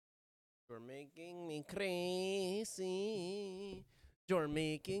You're making me crazy. You're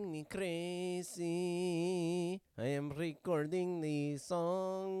making me crazy. I am recording these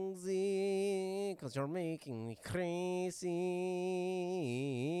songs because you're making me crazy.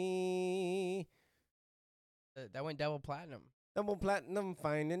 That went double platinum. Double platinum,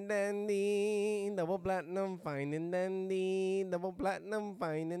 fine and dandy. Double platinum, fine and dandy. Double platinum,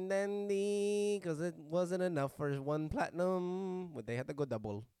 fine and dandy. Because it wasn't enough for one platinum. But they had to go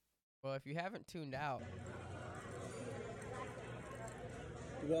double. Well, if you haven't tuned out,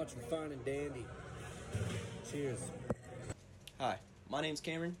 You're watching Fine and Dandy. Cheers. Hi, my name's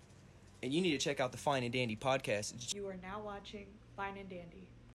Cameron, and you need to check out the Fine and Dandy podcast. You are now watching Fine and Dandy.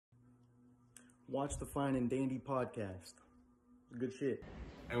 Watch the Fine and Dandy podcast. Good shit.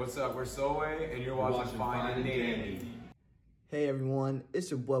 Hey, what's up? We're Solway, and you're watching Fine and Dandy. Hey everyone,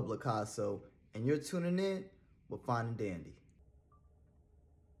 it's your boy Picasso, and you're tuning in with Fine and Dandy.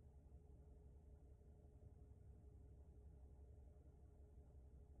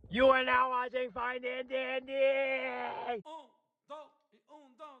 you are now watching Fine and Dandy.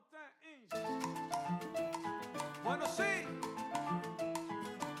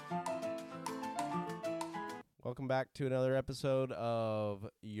 Welcome back to another episode of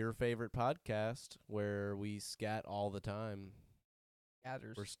your favorite podcast where we scat all the time.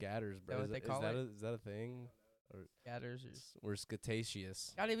 Scatters. We're scatters, bro. Is that what they call it? Is that a thing? Or Scatters. we're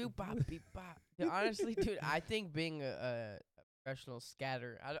scataceous. Gotta be bop beep bop. Dude, honestly, dude, I think being a professional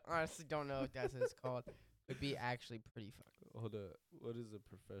scatter, I honestly don't know if that's what it's called, would be actually pretty fun. Hold up. What is a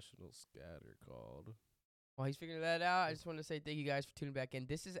professional scatter called? While he's figuring that out, I just want to say thank you guys for tuning back in.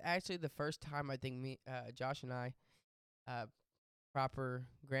 This is actually the first time I think me, Josh and I, proper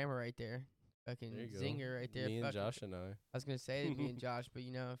grammar right there. Fucking There you go. zinger right there. Me and Fucking- Josh and I. I was going to say me and Josh, but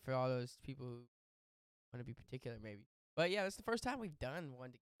you know, for all those people who want to be particular maybe. But yeah, it's the first time we've done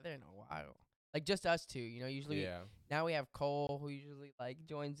one together in a while. Like just us two, you know, usually Yeah. now we have Cole who usually like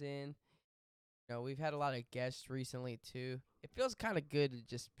joins in. You know, we've had a lot of guests recently too. It feels kind of good to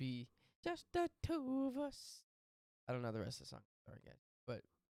just be just the two of us. I don't know the rest of the song. Sorry, guys. But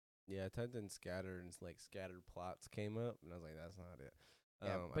Yeah, I typed in scatter and it's like scattered plots came up and I was like, that's not it.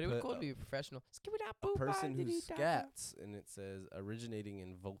 yeah, I but it was put cool to be a professional. a person who scats and it says originating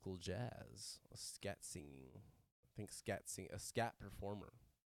in vocal jazz, a scat singing. I think a scat performer.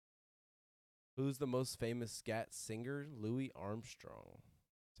 Who's the most famous scat singer? Louis Armstrong.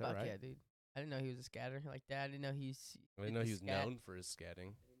 Is that Fuck right? yeah, dude. I didn't know he was a scatter like that. I didn't know I didn't know he was known for his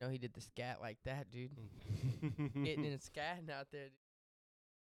scatting. I didn't know he did the scat like that, dude. Getting in and scatting out there. Dude.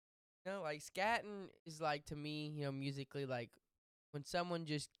 You know, like scatting is like to me, you know, musically like when someone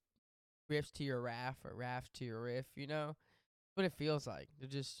just riffs to your raff or raff to your riff, you know? What it feels like. They're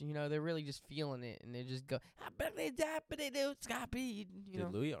just, you know, they're really just feeling it and they just go, you Did know?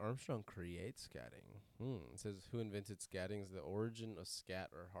 Louis Armstrong create scatting? It says who invented scatting is the origin of scat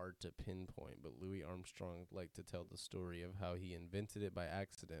are hard to pinpoint, but Louis Armstrong liked to tell the story of how he invented it by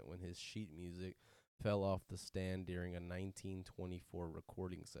accident when his sheet music fell off the stand during a 1924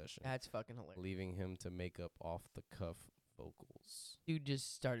 recording session, That's fucking hilarious. leaving him to make up off-the-cuff vocals. Dude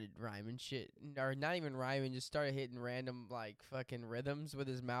just started rhyming shit. Or not even rhyming, just started hitting random, like, fucking rhythms with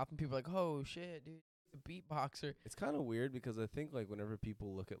his mouth. And people are like, oh, shit, dude, the beatboxer. It's kind of weird because I think, like, whenever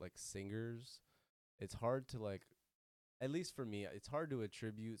people look at, like, singers, it's hard to, like, at least for me, it's hard to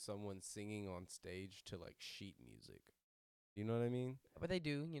attribute someone singing on stage to, like, sheet music. You know what I mean? But they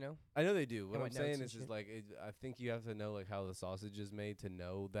do, you know. I know they do. What And I'm what notes saying and is shit. like, I think you have to know, like, how the sausage is made to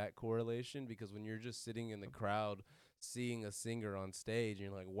know that correlation, because when you're just sitting in the crowd seeing a singer on stage and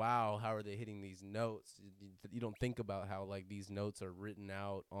you're like, wow, how are they hitting these notes? You don't think about how, like, these notes are written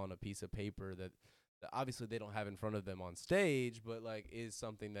out on a piece of paper that obviously they don't have in front of them on stage, but, like, is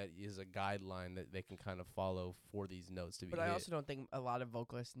something that is a guideline that they can kind of follow for these notes to be But hit. I also don't think a lot of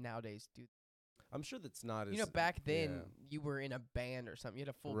vocalists nowadays do. I'm sure that's not as... You know, back then, yeah. you were in a band or something. You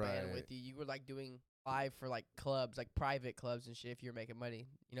had a full band Right. with you. You were, like, doing live for, like, clubs, like, private clubs and shit if you were making money,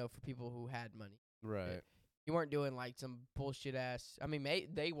 you know, for people who had money. Right. You weren't doing, like, some bullshit ass. I mean,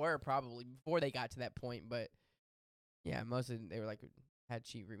 they were probably before they got to that point, but yeah, most of them, they were, like, had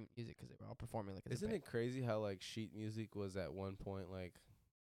sheet music because they were all performing, like, as a Isn't band. it crazy how, like, sheet music was at one point, like,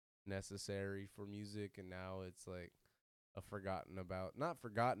 necessary for music, and now it's, like, not forgotten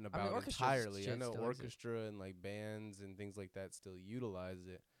about orchestras entirely. I shit know still exist. orchestra and, like, bands and things like that still utilize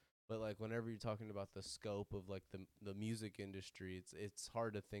it, but, like, whenever you're talking about the scope of, like, the music industry, it's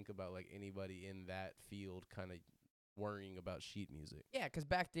hard to think about, like, anybody in that field kind of worrying about sheet music. Yeah, 'cause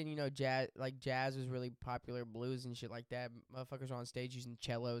back then, you know, jazz was really popular, blues and shit like that. Motherfuckers were on stage using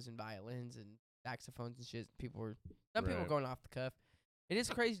cellos and violins and saxophones and shit. Some people were Right. going off the cuff. It is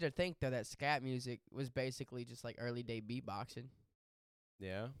crazy to think though that scat music was basically just like early day beatboxing.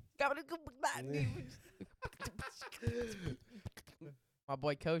 Yeah. My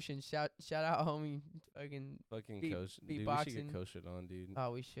boy Koshin, shout out, homie. Fucking Beat- coach. Dude, we should beatboxing. get Coach it on, dude.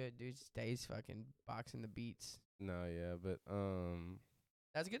 Oh, we should, dude. Stays fucking boxing the beats. No, yeah, but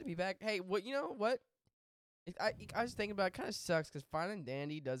That's good to be back. Hey, what you know what? I was thinking about it. Kind of sucks because Fine and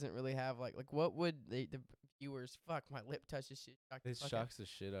Dandy doesn't really have like what would the viewers? Fuck, my lip touches shit. it shocks the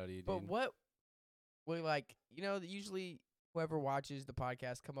shit out of you, dude. But what would like usually whoever watches the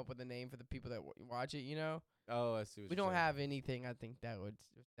podcast come up with a name for the people that watch it. You know, Oh, I see what we you're don't saying. have anything. I think that would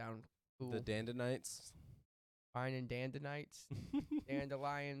sound cool. The Dandanites. Fine and Dandanites,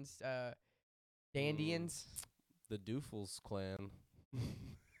 Dandelions, Dandians. The Doofles clan.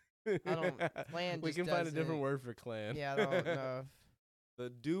 I don't. Clan. We just can find a different doesn't- word for clan. Yeah, I don't know. The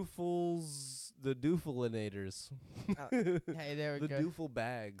Doofles, the Doofelinators. Hey, there we The go. Doofle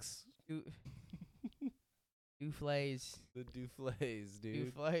bags. Douflays. The Dooflays,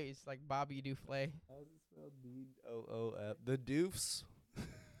 dude. Douflays, like Bobby Douflay. How's it spelled? D-O-O-F. The Doofs.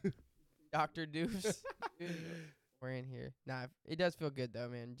 Dr. Doofs. We're in here. Nah, it does feel good though,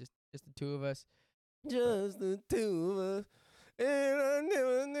 man. Just the two of us. Just the two of us. And I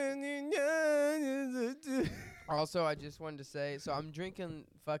never knew the two. Also, I just wanted to say, so I'm drinking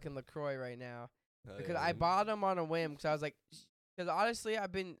fucking LaCroix right now Hell because yeah, I man. bought them on a whim because I was like, because honestly,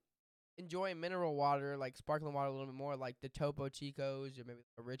 I've been enjoying mineral water, like sparkling water a little bit more, like the Topo Chicos or maybe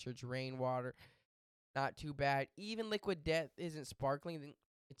the Richard's rainwater. Not too bad. Even Liquid Death isn't sparkling.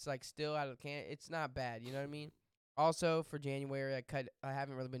 It's like still out of the can. It's not bad. You know what I mean? Also, for January, I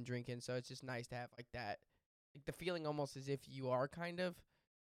haven't really been drinking, so it's just nice to have like that. Like the feeling almost as if you are kind of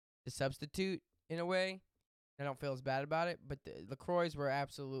the substitute in a way. I don't feel as bad about it, but the LaCroix were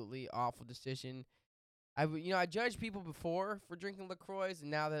absolutely awful decision. I judged people before for drinking LaCroix, and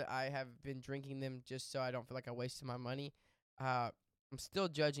now that I have been drinking them just so I don't feel like I wasted my money, I'm still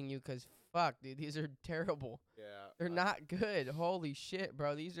judging you 'cause fuck, dude, these are terrible. Yeah. They're not good. Holy shit,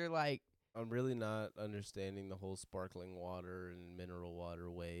 bro. These are like, I'm really not understanding the whole sparkling water and mineral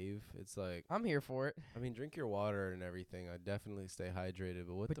water wave. It's like, I'm here for it. I mean, drink your water and everything. I definitely stay hydrated,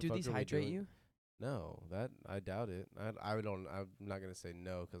 but what But the do fuck these are we hydrate doing? you? No, that I doubt it. I don't. I'm not gonna say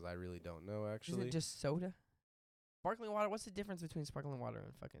no 'cause I really don't know. Is Actually, it just soda? Sparkling water? What's the difference between sparkling water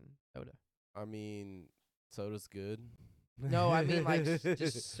and fucking soda? I mean, soda's good. No, I mean like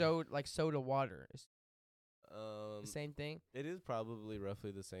just soda water. It's the same thing. It is probably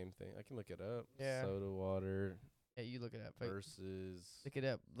roughly the same thing. I can look it up. Yeah. Soda water Yeah, you look it up. Like, versus look it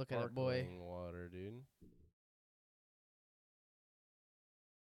up. Look it up, boy. sparkling water, dude.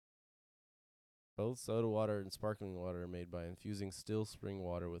 Both soda water and sparkling water are made by infusing still spring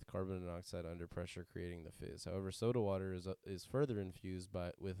water with carbon dioxide under pressure, creating the fizz. However, soda water is further infused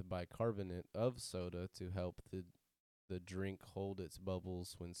with bicarbonate of soda to help the drink hold its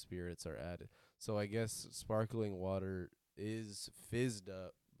bubbles when spirits are added. So I guess sparkling water is fizzed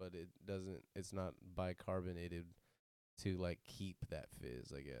up, but it's not bicarbonated to like keep that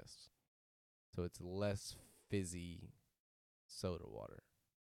fizz, I guess. So it's less fizzy soda water.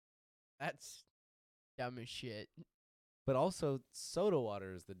 That's dumb as shit. But also, soda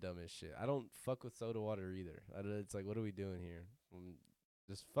water is the dumbest shit. I don't fuck with soda water either. It's like, what are we doing here?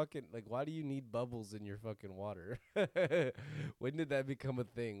 Just fucking, like, why do you need bubbles in your fucking water? When did that become a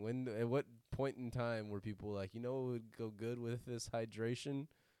thing? At what point in time were people like, you know what would go good with this hydration?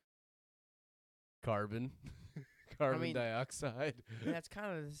 Carbon. Carbon dioxide. And that's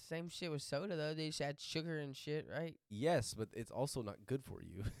kind of the same shit with soda, though. They just add sugar and shit, right? Yes, but it's also not good for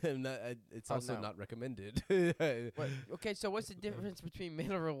you. It's Oh, also no. not recommended. What? Okay, so what's the difference between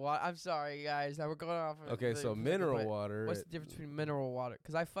mineral water? I'm sorry, guys. Now we're going off. Okay, so mineral water. What's the difference between mineral water?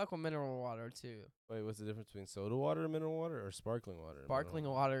 'Cause I fuck with mineral water, too. Wait, what's the difference between soda water and mineral water, or sparkling water? and mineral Sparkling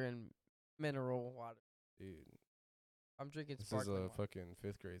water and mineral water. Dude, I'm drinking this is sparkling a water. fucking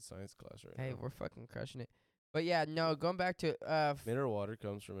 5th grade science class right Hey, now. we're fucking crushing it. But yeah, no, going back to Mineral water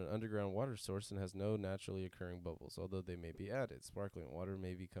comes from an underground water source and has no naturally occurring bubbles, although they may be added. Sparkling water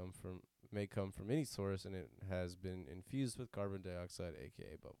may come from any source, and it has been infused with carbon dioxide,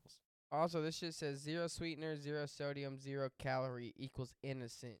 aka bubbles. also this shit says 0 sweetener, 0 sodium, 0 calorie equals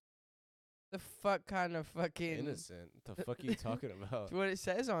innocent. The fuck kind of fucking Innocent? What the fuck are you talking about? That's what it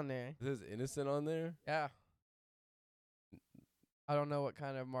says on there. This is innocent on there? Yeah. I don't know what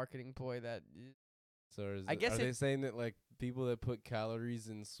kind of marketing ploy that is. So I guess are they it- saying that like people that put calories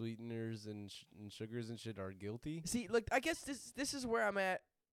and sweeteners and sugars and shit are guilty? See, look, I guess this is where I'm at.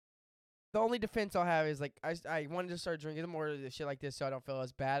 The only defense I'll have is like I wanted to start drinking more of the shit like this so I don't feel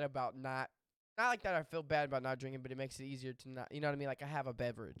as bad about not not like that I feel bad about not drinking, but it makes it easier to not, you know what I mean? Like I have a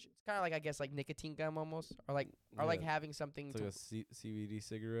beverage. It's kind of like, I guess, like nicotine gum almost, or like Yeah, having something it's to, like a CBD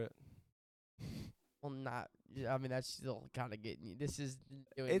cigarette. well, not, I mean, that's still kind of getting you. This is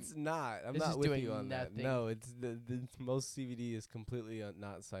doing, It's not. I'm this not is with doing you on that. nothing. No, it's the most CBD is completely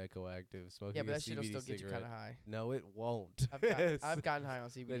not psychoactive. Smoking yeah, but a that shit'll CBD still get you cigarette. kind of high. No, it won't. I've gotten high on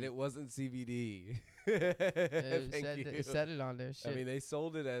CBD. But it wasn't CBD. It said it on there. Shit. I mean, they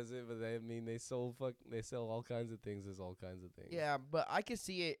sold it as it, but they sell all kinds of things as all kinds of things. Yeah, but I can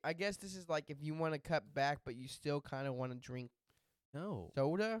see it. I guess this is like if you want to cut back, but you still kind of want to drink No,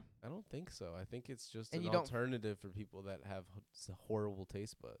 soda. I don't think so. I think it's just And an you don't- alternative for people that have horrible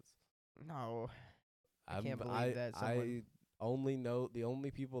taste buds. No, I can't I'm- believe that someone- I only know the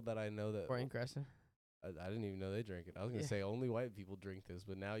only people that I know that Corey and Cressa. I didn't even know they drank it. I was gonna Yeah. say only white people drink this,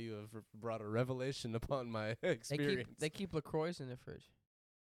 but now you have brought a revelation upon my They experience. keep LaCroix in the fridge.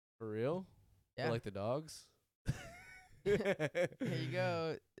 For real? Yeah. Or like the dogs? Here you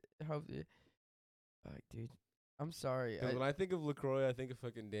go. Hope. Fuck, dude. I'm sorry. 'Cause when I think of LaCroix, I think of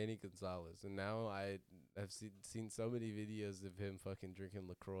fucking Danny Gonzalez, and now I have seen so many videos of him fucking drinking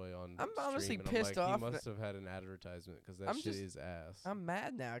LaCroix on. I'm honestly stream, and pissed I'm like, off He that- must have had an advertisement because that I'm shit just- is ass. I'm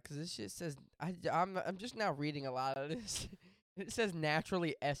mad now because this shit says I'm just now reading a lot of this. It says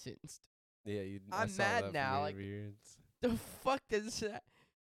naturally essenced. Yeah, I'm saw mad that from now, your like- beards. The fuck does that?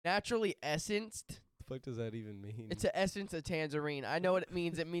 Naturally essenced? The fuck does that even mean? It's an essence of tangerine. I know what it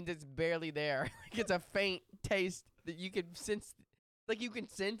means. It means it's barely there. Like it's a faint taste that you can sense. Like you can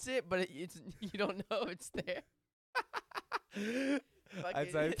sense it, but it's you don't know it's there. Like I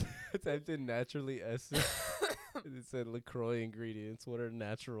it- typed in naturally essence. And it said LaCroix ingredients. What are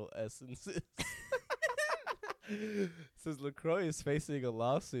natural essences? It says LaCroix is facing a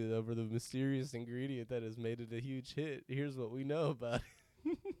lawsuit over the mysterious ingredient that has made it a huge hit. Here's what we know about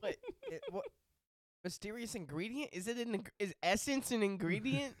it. Wait, what mysterious ingredient? Is it is essence an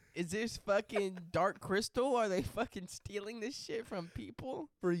ingredient? Is this fucking dark crystal? Are they fucking stealing this shit from people?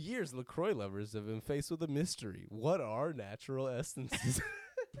 For years, LaCroix lovers have been faced with a mystery. What are natural essences?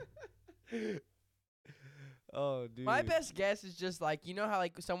 Oh, dude. My best guess is just like, you know how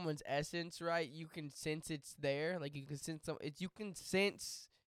like someone's essence, right? You can sense it's there. Like you can sense you can sense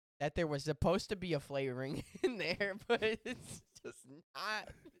that there was supposed to be a flavoring in there, but it's just not.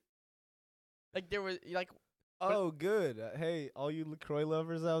 Like there was like Oh, good. Hey, all you LaCroix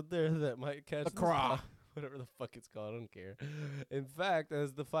lovers out there that might catch this LaCroix. whatever the fuck it's called, I don't care. In fact,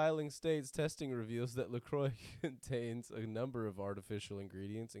 as the filing states, testing reveals that LaCroix contains a number of artificial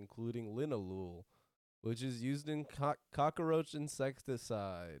ingredients, including linalool, which is used in cockroach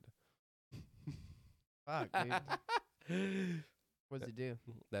insecticide. fuck, dude. What's it do?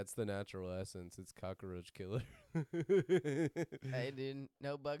 That's the natural essence. It's cockroach killer. Hey, dude,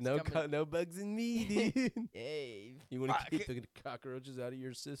 no bugs No, coming. no bugs in me, dude. Hey, You want fuck. to keep the cockroaches out of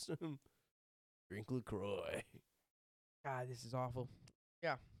your system? Drink LaCroix. God, this is awful.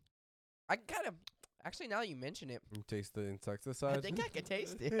 Yeah, I kind of actually now that you mention it, You taste the insecticide? I think I can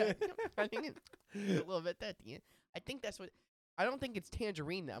taste it. I think it's a little bit at the end. I think that's what. I don't think it's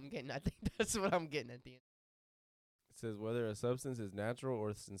tangerine that I'm getting. I think that's what I'm getting at the end. It says whether a substance is natural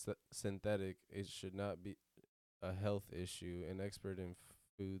or synthetic, it should not be a health issue. An expert in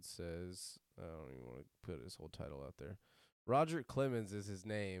food says, I don't even want to put his whole title out there. Roger Clemens is his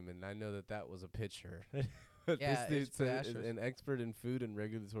name, and I know that was a picture. But Yeah, this it's dude says preposterous. an expert in food and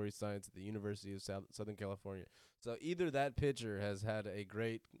regulatory science at the University of Southern California. So either that pitcher has had a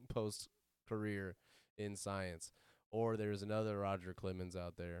great post-career in science, or there's another Roger Clemens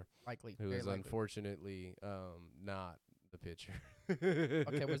out there Likely. who very is likely. unfortunately not the pitcher.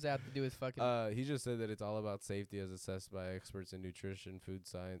 Okay, what's that have to do with fucking? He just said that it's all about safety as assessed by experts in nutrition, food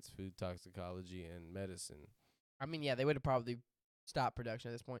science, food toxicology, and medicine. I mean, yeah, they would have probably stopped production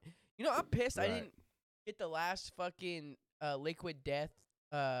at this point. You know, I'm pissed. I Right. didn't get the last fucking Liquid Death.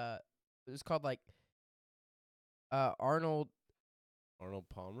 It was called like Arnold. Arnold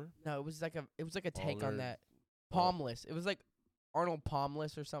Palmer? No, it was like a take on Palmer- that. Oh. Palmless. It was like Arnold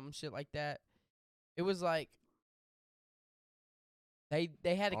Palmless or some shit like that. It was like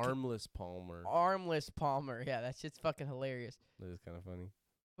they had a Armless Palmer. armless Palmer. Yeah, that shit's fucking hilarious. That is kind of funny.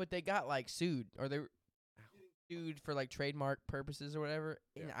 But they got like sued, or they were sued for like trademark purposes or whatever.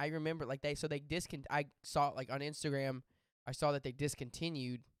 And Yeah. I remember like I saw it like on Instagram. I saw that they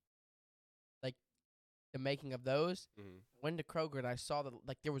discontinued like the making of those. Mm-hmm. Went to Kroger and I saw that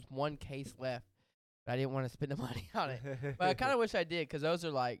like there was one case left, but I didn't want to spend the money on it. But I kind of wish I did, 'cause those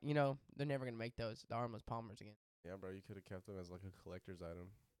are like, you know, they're never gonna make those, the armless Palmers again. Yeah, bro, you could have kept them as like a collector's item.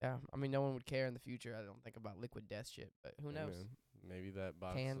 Yeah, I mean, no one would care in the future. I don't think about Liquid Death shit, but who Yeah, knows? man. Maybe that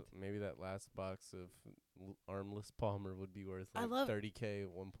box. Canned. Maybe that last box of armless Palmer would be worth I like love- $30K at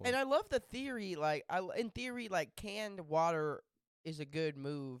one point. And I love the theory. Like, in theory, like canned water is a good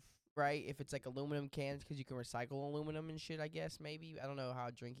move, right? If it's like aluminum cans, because you can recycle aluminum and shit. I guess maybe I don't know how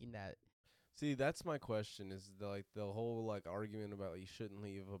drinking that. See, that's my question. Is the whole like argument about you shouldn't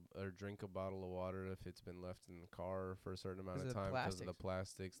leave or drink a bottle of water if it's been left in the car for a certain amount 'Cause of of the time because of the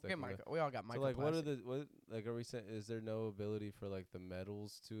plastics. That can go- We all got so microplastics. like, what are like? Are we saying is there no ability for like the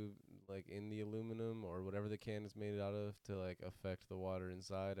metals to like in the aluminum or whatever the can is made out of to like affect the water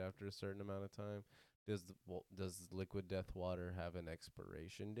inside after a certain amount of time? Does liquid death water have an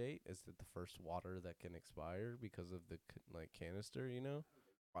expiration date? Is it the first water that can expire because of the like canister? You know.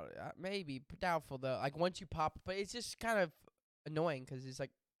 Maybe doubtful though. Like once you pop, but it's just kind of annoying because it's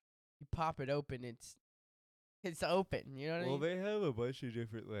like you pop it open, it's open. You know what I Well, mean? they have a bunch of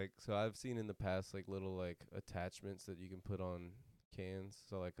different like. So I've seen in the past like little like attachments that you can put on cans.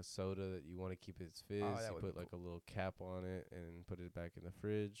 So like a soda that you want to keep its fizz, that you would put be like a little cap on it and put it back in the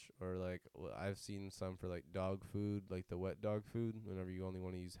fridge. Or like I've seen some for like dog food, like the wet dog food. Whenever you only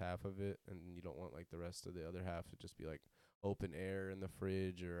want to use half of it and you don't want like the rest of the other half to just be like open air in the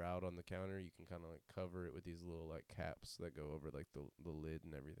fridge or out on the counter, you can kind of like cover it with these little like caps that go over like the lid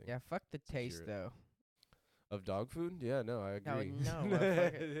and everything. Yeah, fuck the Secure taste it. though. Of dog food? Yeah, no, I No, agree. no,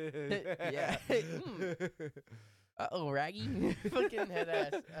 motherfucker. Yeah. Raggy, fucking head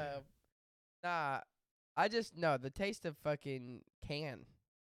ass. Nah, I just no the taste of fucking can.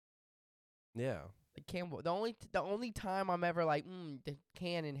 Yeah. The can. The only time I'm ever like, the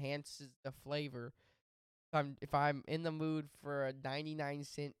can enhances the flavor. If I'm in the mood for a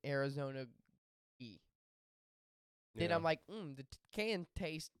 99-cent Arizona tea, then I'm like, the can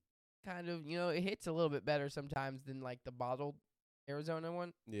taste kind of, it hits a little bit better sometimes than like the bottled Arizona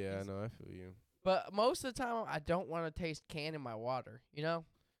one. Yeah, I know, I feel you. But most of the time, I don't want to taste can in my water. Yeah,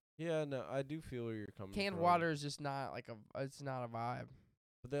 no, I do feel where you're coming Canned from. water is just not it's not a vibe.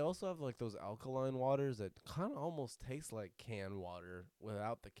 But they also have like those alkaline waters that kind of almost taste like canned water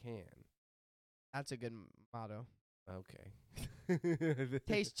without the can. That's a good motto. Okay.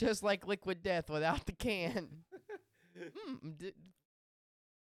 Tastes just like liquid death without the can.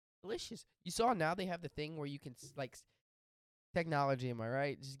 Delicious. You saw now they have the thing where you can technology. Am I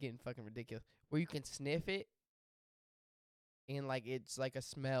right? This is getting fucking ridiculous. Where you can sniff it, and like it's like a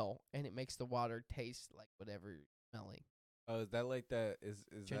smell, and it makes the water taste like whatever you're smelling. Oh, is that like that? Is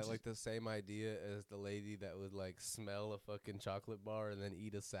Changes- that like the same idea as the lady that would like smell a fucking chocolate bar and then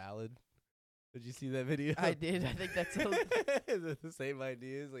eat a salad? Did you see that video? I did. I think that's Is it the same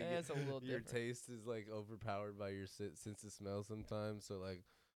idea? Like It's a little your different. taste is like overpowered by your sense of smell sometimes. So like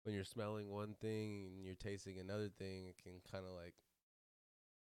when you're smelling one thing and you're tasting another thing, it can kind of like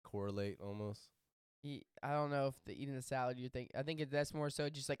correlate almost. I don't know if eating the salad you think. I think that's more so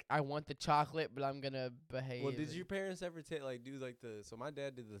just like I want the chocolate, but I'm gonna behave. Well, did your parents ever do like the? So my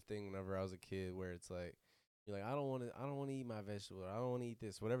dad did the thing whenever I was a kid where it's like, you're like, I don't want to eat my vegetable. I don't want to eat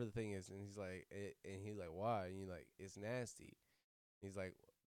this, whatever the thing is. And he's like, why? And you're like, it's nasty. He's like,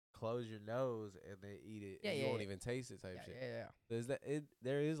 close your nose and then eat it. Yeah, and yeah, you won't yeah. even taste it type shit. Yeah. There's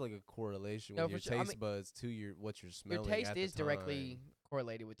there is like a correlation No, with your for sure. I taste mean, buds to what you're smelling. Your taste at the is directly time.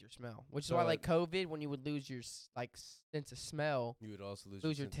 correlated with your smell, which is So why like COVID, when you would lose your sense of smell, You would also lose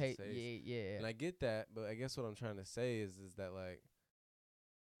your sense of taste. taste. Yeah. And I get that, but I guess what I'm trying to say is that like,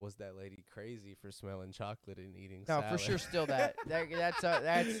 was that lady crazy for smelling chocolate and eating No, salad? for sure, still that's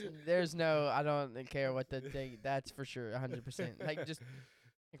there's no, I don't care what the thing. That's for sure, 100%. Like just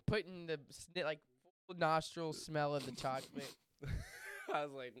like putting the like full nostril smell of the chocolate. I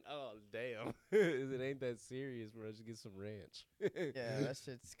was like, oh damn, it ain't that serious, bro. Just get some ranch. Yeah, that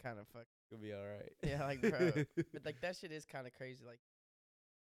shit's kind of fuck. It'll be all right. Yeah, like bro, but like that shit is kind of crazy. Like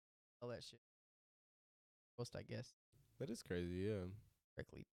all that shit. Most, I guess, That is crazy, yeah.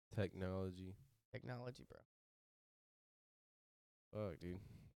 correctly Technology. technology, bro. Fuck, dude.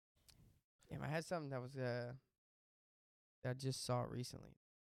 Damn, I had something that was that I just saw recently.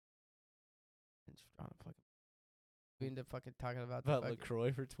 It's trying to fucking. We ended up fucking talking about the About fucking.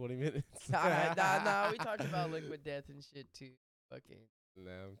 LaCroix for 20 minutes. Nah. We talked about liquid death and shit too. Fucking.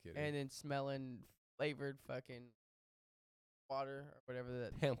 Nah, I'm kidding. And then smelling flavored fucking water or whatever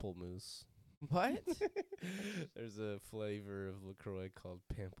that. Pamplemousse. What? There's a flavor of LaCroix called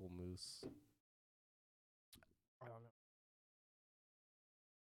Pamplemousse. I don't know.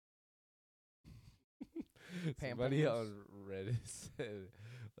 Somebody Pamplemousse? on Reddit said,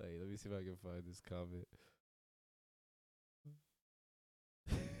 like, let me see if I can find this comment.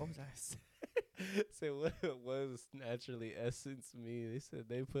 What was So what was naturally essence me? They said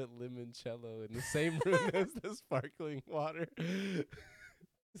they put limoncello in the same room as the sparkling water.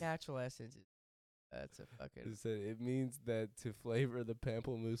 Natural essence. That's a fucking. It said it means that to flavor the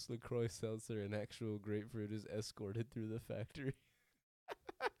Pamplemousse LaCroix seltzer, an actual grapefruit is escorted through the factory.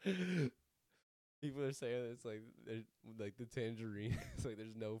 People are saying it's like the tangerine. It's like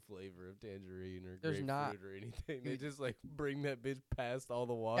there's no flavor of tangerine or There's grapefruit not. or anything. They Dude. just like bring that bitch past all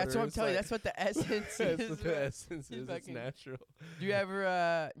the water. That's what I'm It's telling you. like- That's what the essence That's is. what bro. the essence is. It's fucking- natural. Do you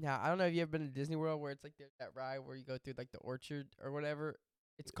ever? Now I don't know if you ever been to Disney World where it's like there's that ride where you go through like the orchard or whatever.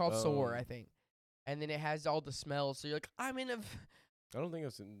 It's called Soar, I think. And then it has all the smells. So you're like, I'm in a. I don't think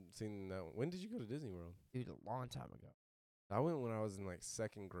I've seen that one. When did you go to Disney World? Dude, a long time ago. I went when I was in like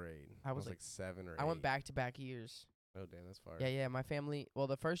second grade. I I was was like 7 or 8. I went back to back years. Oh damn, that's far. Yeah. My family. Well,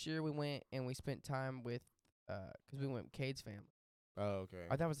 the first year we went and we spent time with, 'cause we went with Cade's family. Oh okay.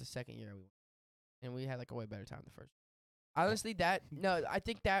 Or that was the second year we went, and we had like a way better time the first. Honestly, I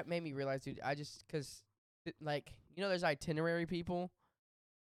think that made me realize, dude. I just 'cause like there's itinerary people.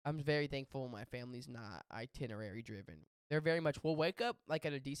 I'm very thankful my family's not itinerary driven. They're very much. We'll wake up like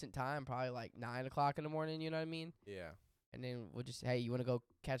at a decent time, probably like 9 o'clock in the morning. You know what I mean? Yeah. And then we'll just, hey, you want to go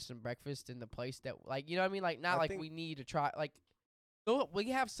catch some breakfast in the place that, like, you know what I mean? Like, not I like think- we need to try, like, so we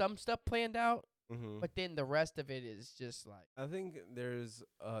have some stuff planned out, Mm-hmm. but then the rest of it is just like, I think there's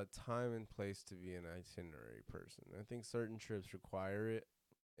a time and place to be an itinerary person. I think certain trips require it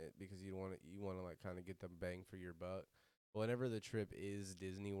because you want to like kind of get the bang for your buck. But whenever the trip is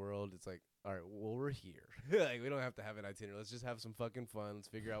Disney World, it's like, all right, well, we're here. Like, we don't have to have an itinerary. Let's just have some fucking fun. Let's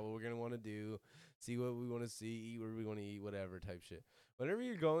figure out what we're going to want to do, see what we want to see, eat where we want to eat, whatever type shit. Whenever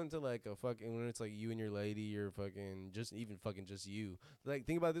you're going to like a fucking, when it's like you and your lady, you're fucking just you. Like,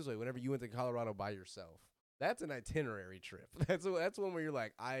 think about it this way. Whenever you went to Colorado by yourself, that's an itinerary trip. That's one where you're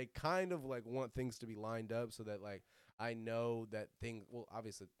like, I kind of like want things to be lined up so that like I know that thing. Well,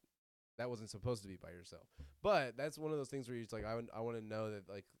 obviously that wasn't supposed to be by yourself, but that's one of those things where you're just like, I want to know that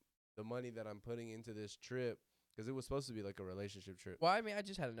like the money that I'm putting into this trip, because it was supposed to be like a relationship trip. well, I mean, I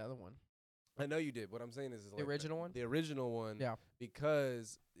just had another one. I know you did. What I'm saying is The original one? The original one. Yeah.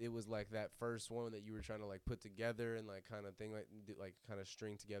 Because it was like that first one that you were trying to like put together and like kind of thing like kind of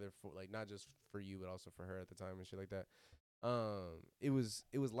string together for like not just for you but also for her at the time and shit like that. It was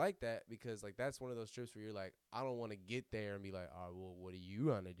like that because like that's one of those trips where you're like, I don't want to get there and be like, oh well, what do you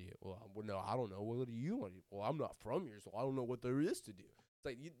want to do? Well, no, I don't know. What do you want to do? Well, I'm not from here, so I don't know what there is to do. It's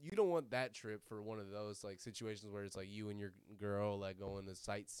like you don't want that trip for one of those like situations where it's like you and your girl like going to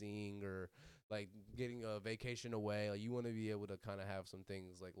sightseeing or like getting a vacation away. Like you want to be able to kind of have some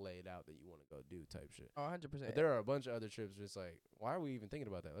things like laid out that you want to go do type shit. Oh, 100%. But there are a bunch of other trips where it's like, why are we even thinking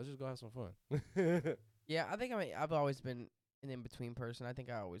about that? Let's just go have some fun. Yeah, I think I've always been an in-between person. I think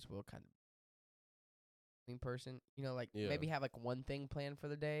I always will kind of between person. Like Yeah. maybe have like one thing planned for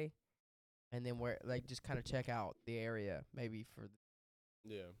the day, and then where like just kind of check out the area maybe for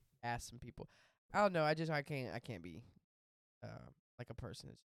Yeah. ask some people. I don't know. I can't be like a person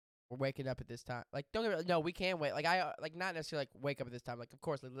that's we're waking up at this time. Like don't get me, no, we can wait. Like I like not necessarily like wake up at this time. Like of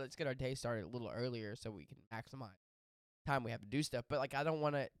course let's get our day started a little earlier so we can maximize time we have to do stuff. But like I don't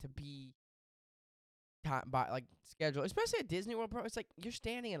want it to be time by like schedule, especially at Disney World, bro. It's like you're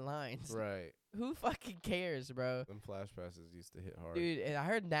standing in lines. Right. Who fucking cares, bro? Them flash passes used to hit hard. Dude, and I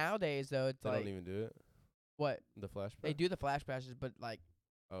heard nowadays though it's They like don't even do it. what The flash pass. they do the flash passes, but like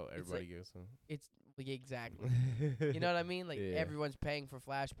Oh, everybody gets them. it's like exactly. You know what I mean? Like Yeah. everyone's paying for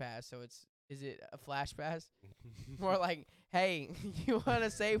flash pass, so is it a flash pass? More like, hey, you want to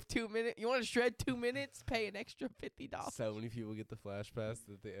save 2 minutes? You want to shred 2 minutes? Pay an extra $50. So many people get the flash pass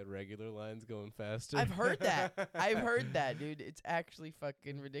that they had regular lines going faster. I've heard that. I've heard that, dude. It's actually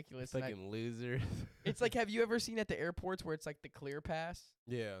fucking ridiculous. And Fucking losers. it's like, have you ever seen at the airports where it's like the clear pass,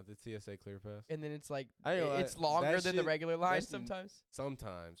 Yeah, the TSA clear pass. and then it's like I know, it's that longer than the shit- regular lines that's n- sometimes?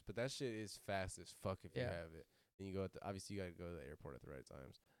 Sometimes, but that shit is fast as fuck if you Yeah. have it. And you go at obviously you gotta go to the airport at the right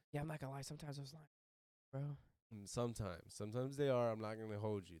times. Yeah, I'm not gonna lie. Sometimes I was like, bro. Sometimes they are. I'm not gonna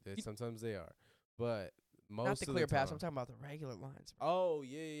hold you. Sometimes they are, but most Not the of clear the pass. time- I'm talking about the regular lines. Oh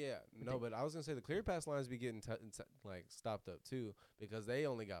yeah. No, they- but I was gonna say the clear pass lines be getting like stopped up too because they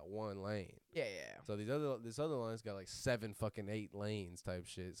only got one lane. Yeah. So this other line's got like 7 fucking 8 lanes type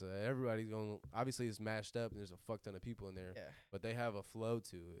shit. So everybody's going. Obviously, it's mashed up and there's a fuck ton of people in there. Yeah. But they have a flow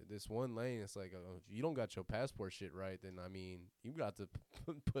to it. This one lane, it's like if you don't got your passport shit right, then I mean you got to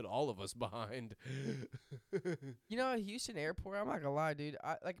put all of us behind. You know, Houston Airport, I'm not gonna lie, dude.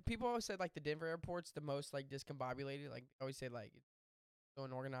 Like people always said like the Denver airport's the most like discombobulated. Like they always say like it's so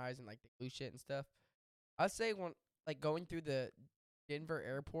unorganized and like they lose shit and stuff. I'd say when like going through the Denver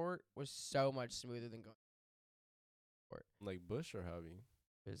airport was so much smoother than going to Like Bush or Hobby?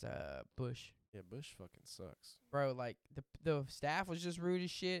 There's Bush. Yeah, Bush fucking sucks. Bro, like the staff was just rude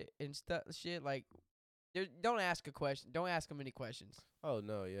as shit and shit. Like, don't ask a question. Don't ask them any questions. Oh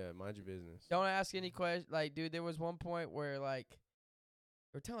no, yeah, mind your business. Don't ask any question. Like, dude, there was one point where like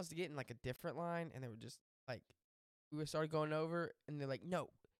they were telling us to get in like a different line, and they were just like, we started going over, and they're like, no,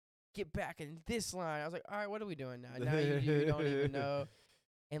 get back in this line. I was like, all right, what are we doing now? Now you don't even know.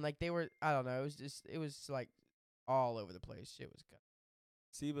 And like they were, I don't know. It was like all over the place. Shit was good.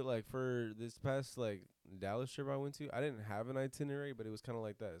 See, but like for this past like Dallas trip I went to, I didn't have an itinerary, but it was kind of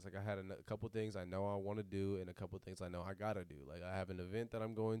like that. It's like I had a couple things I know I want to do, and a couple things I know I gotta do. Like I have an event that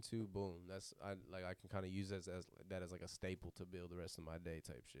I'm going to. Boom, I can kind of use as that as like a staple to build the rest of my day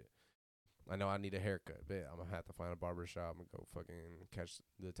type shit. I know I need a haircut, but I'm gonna have to find a barber shop. I'm gonna go fucking catch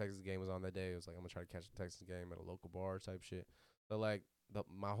the Texas game was on that day. It was like I'm gonna try to catch the Texas game at a local bar type shit. So like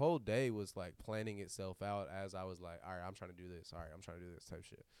my whole day was like planning itself out as I was like, all right, I'm trying to do this. All right, I'm trying to do this type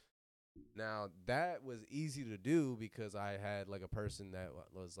shit. Now that was easy to do because I had like a person that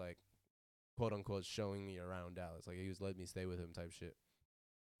was like, quote unquote, showing me around Dallas. Like he was letting me stay with him type shit.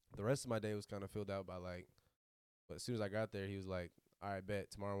 The rest of my day was kind of filled out by like, but as soon as I got there, he was like, all right, bet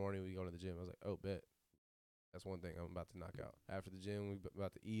tomorrow morning we go to the gym. I was like, oh, bet. That's one thing I'm about to knock out. After the gym, we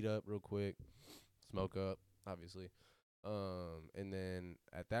about to eat up real quick, smoke up, obviously. And then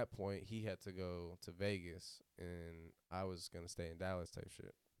at that point, he had to go to Vegas, and I was gonna stay in Dallas type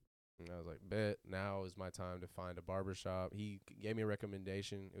shit. And I was like, bet, now is my time to find a barber shop. He gave me a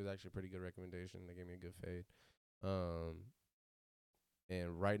recommendation. It was actually a pretty good recommendation. They gave me a good fade.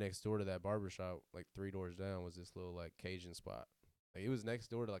 And right next door to that barber shop, like 3 doors down, was this little like Cajun spot. Like it was next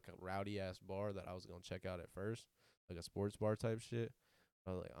door to like a rowdy ass bar that I was gonna check out at first, like a sports bar type shit.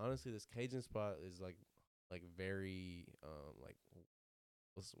 I was like, honestly, this Cajun spot is like very like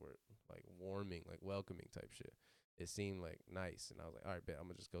what's the word? Like warming, like welcoming type shit. It seemed like nice, and I was like, all right, bet I'm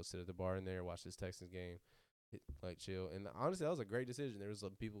gonna just go sit at the bar in there, watch this Texans game, like chill. And honestly, that was a great decision. There was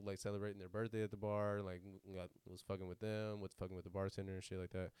some people like celebrating their birthday at the bar, like was fucking with them, was fucking with the bartender and shit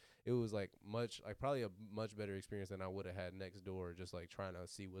like that. It was like probably a much better experience than I would have had next door, just like trying to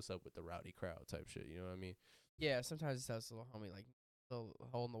see what's up with the rowdy crowd type shit. You know what I mean? Yeah, sometimes it's those little homie like little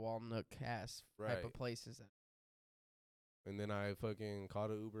hole in the wall nook ass type of places. And then I fucking called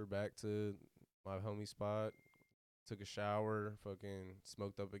an Uber back to my homie spot. Took a shower, fucking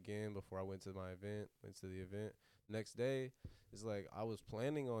smoked up again before I went to the event. Next day, it's like I was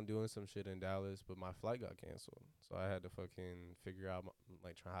planning on doing some shit in Dallas, but my flight got canceled. So I had to fucking figure out,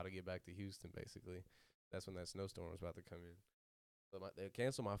 how to get back to Houston, basically. That's when that snowstorm was about to come in. So they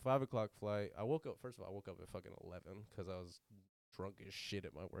canceled my 5 o'clock flight. I woke up at fucking 11 because I was drunk as shit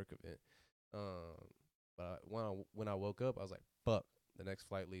at my work event. But when I woke up, I was like, fuck, the next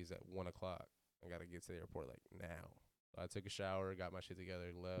flight leaves at 1 o'clock. I got to get to the airport, like, now. So I took a shower, got my shit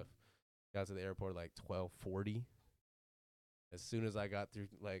together, left. Got to the airport, like, 12:40. As soon as I got through,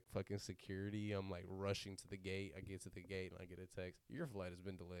 like, fucking security, I'm, like, rushing to the gate. I get to the gate, and I get a text. Your flight has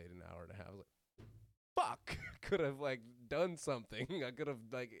been delayed an hour and a half. I was like, fuck. Could have, like, done something. I could have,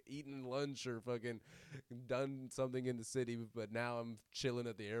 like, eaten lunch or fucking done something in the city. But now I'm chilling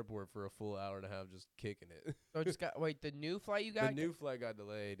at the airport for a full hour and a half just kicking it. So the new flight you got? The new flight got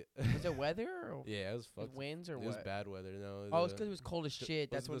delayed. Was it weather? Or yeah, it was fucked. Winds or what? It was bad weather. No. It's because it was cold as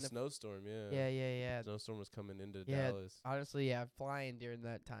shit. That's when the snowstorm, yeah. Yeah. Snowstorm was coming into Dallas. Honestly, yeah, flying during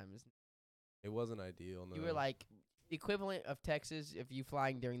that time it wasn't ideal, no. You were like, the equivalent of Texas, if you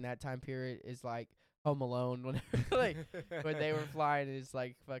flying during that time period, is like Home Alone when they were flying, it's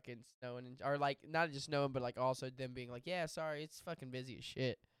like fucking snowing, or like not just snowing, but like also them being like, yeah, sorry, it's fucking busy as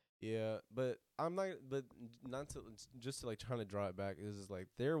shit. Yeah, but not to just to like trying to draw it back. Is like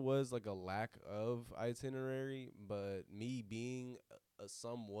there was like a lack of itinerary, but me being a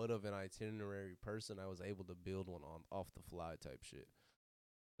somewhat of an itinerary person, I was able to build one off the fly type shit.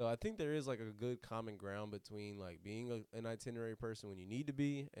 So I think there is like a good common ground between like being an itinerary person when you need to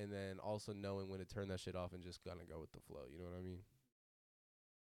be, and then also knowing when to turn that shit off and just kind of go with the flow. You know what I mean?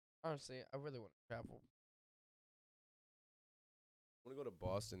 Honestly, I really want to travel. I want to go to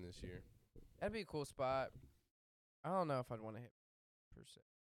Boston this year. That'd be a cool spot. I don't know if I'd want to hit per se.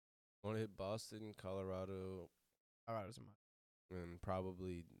 I want to hit Boston, Colorado. Colorado's in my. And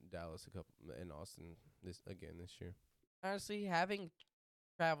probably Dallas and Austin this year. Honestly, having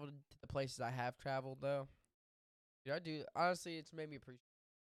traveled to the places I have traveled, though, dude, I do. Honestly, it's made me appreciate.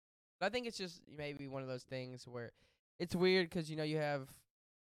 But I think it's just maybe one of those things where it's weird because you have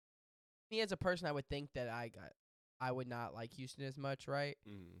me as a person. I would think that I would not like Houston as much, right?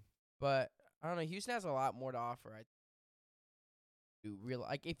 Mm-hmm. But I don't know. Houston has a lot more to offer. to real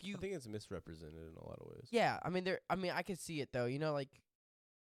like if you I think it's misrepresented in a lot of ways. yeah, I mean I could see it though. You know, like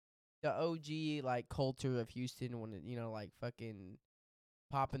the OG like culture of Houston when it, you know, like fucking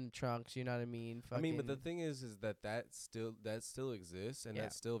popping the trunks, you know what I mean? I mean, but the Fucking thing is that still exists, and Yeah.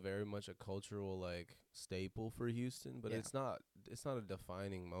 that's still very much a cultural like staple for Houston. But Yeah. it's not a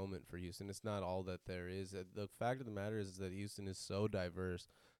defining moment for Houston. It's not all that there is. The fact of the matter is that Houston is so diverse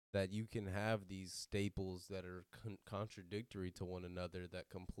that you can have these staples that are contradictory to one another that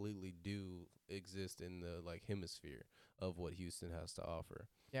completely do exist in the like hemisphere of what Houston has to offer.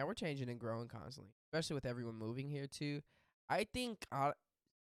 yeah, we're changing and growing constantly, especially with everyone moving here too. I think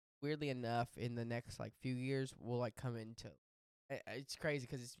weirdly enough, in the next like few years, we'll like come into. It's crazy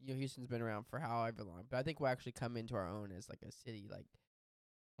because it's Houston's been around for however long, but I think we'll actually come into our own as like a city, like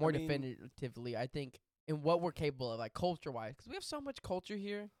more mean- definitively. I think in what we're capable of, like culture wise, because we have so much culture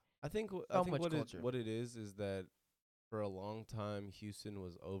here. I think So much culture. what it is that for a long time Houston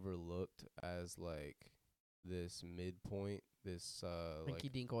was overlooked as like this midpoint, this like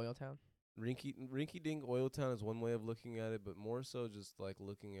Rinky Dink Oil Town. Rinky Dink Oil Town is one way of looking at it, but more so just like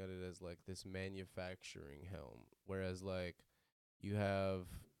looking at it as like this manufacturing helm. Whereas like you have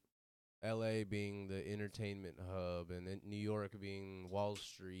LA being the entertainment hub and then New York being Wall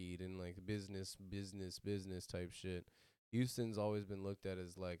Street and like business type shit. Houston's always been looked at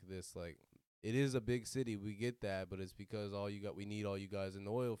as like this like it is a big city, we get that, but it's because we need all you guys in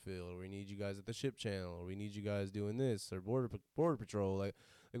the oil field, or we need you guys at the ship channel, or we need you guys doing this, or border patrol, like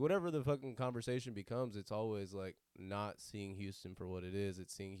whatever the fucking conversation becomes, it's always like not seeing Houston for what it is,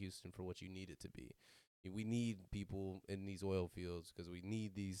 it's seeing Houston for what you need it to be. We need people in these oil fields because we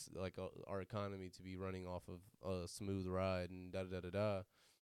need these like our economy to be running off of a smooth ride and da da da da.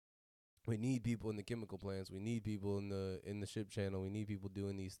 We need people in the chemical plants. We need people in the ship channel. We need people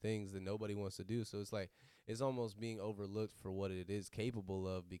doing these things that nobody wants to do. So it's like it's almost being overlooked for what it is capable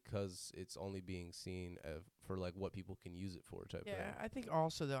of because it's only being seen for like what people can use it for type Yeah, thing. I think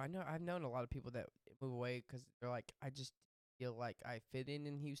also though I've known a lot of people that move away because they're like I just feel like I fit in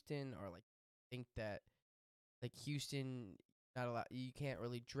Houston, or like think that like Houston not a lot, you can't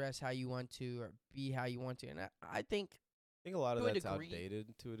really dress how you want to or be how you want to, and I think I think a lot of to a that's degree, outdated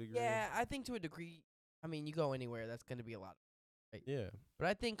to a degree. yeah, I think to a degree, I mean you go anywhere that's gonna be a lot, right? Yeah. But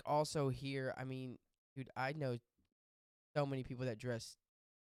I think also here, I mean, dude, I know so many people that dress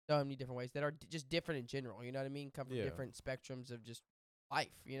so many different ways that are just different in general. You know what I mean? Come from Yeah. different spectrums of just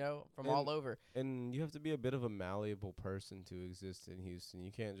life. You know, from And- all over. And you have to be a bit of a malleable person to exist in Houston.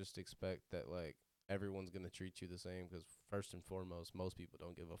 You can't just expect that like everyone's gonna treat you the same because first and foremost, most people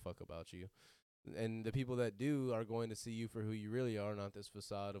don't give a fuck about you. And the people that do are going to see you for who you really are, not this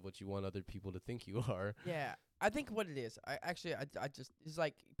facade of what you want other people to think you are. Yeah, I think what it is, I just it's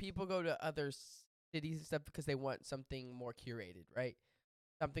like people go to other cities and stuff because they want something more curated, right?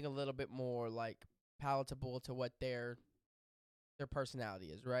 Something a little bit more like palatable to what their personality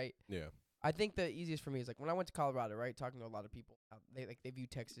is, right? Yeah. I think the easiest for me is like when I went to Colorado, right? Talking to a lot of people, they view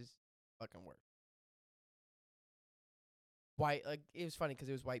Texas fucking worse. White, like it was funny because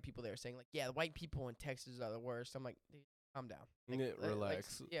it was white people there saying like, yeah, the white people in Texas are the worst. I'm like, dude, calm down. Like,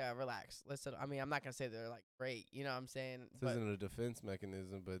 Relax. yeah, relax. Listen, I mean, I'm not gonna say they're like great. You know what I'm saying? This But isn't a defense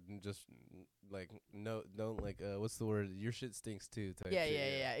mechanism, but just like no, don't like what's the word? Your shit stinks too. Type yeah,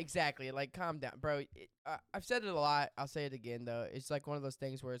 shit, yeah, exactly. Like, calm down, bro. I've said it a lot. I'll say it again though. It's like one of those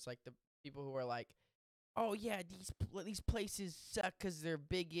things where it's like the people who are like, oh yeah, these places suck 'cause they're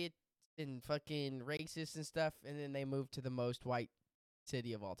bigot and fucking racist and stuff, and then they move to the most white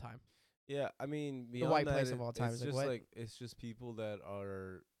city of all time. Yeah, I mean, The beyond white that, place of all time. it's It's like, just what? like it's just people that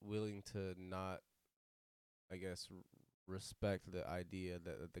are willing to not, I guess, respect the idea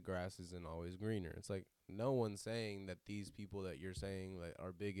that the grass isn't always greener. It's like no one's saying that these people that you're saying like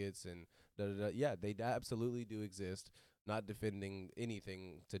are bigots and da da da. Yeah, they absolutely do exist. Not defending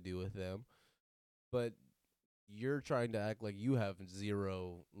anything to do with them, but you're trying to act like you have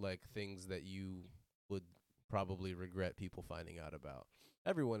zero like things that you would probably regret people finding out about.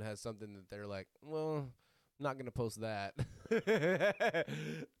 Everyone has something that they're like, well, I'm not gonna post that.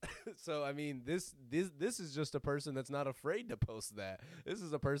 So I mean, this is just a person that's not afraid to post that. This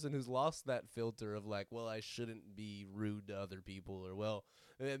is a person who's lost that filter of like, well, I shouldn't be rude to other people, or well,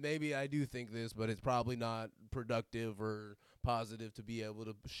 maybe I do think this, but it's probably not productive or positive to be able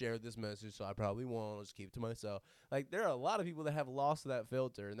to share this message, so I probably won't. I'll just keep it to myself. Like there are a lot of people that have lost that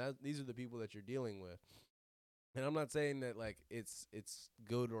filter, and these are the people that you're dealing with. And I'm not saying that like it's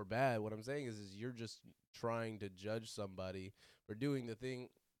good or bad. What I'm saying is you're just trying to judge somebody for doing the thing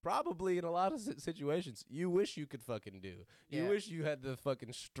probably in a lot of situations you wish you could fucking do. You Yeah. wish you had the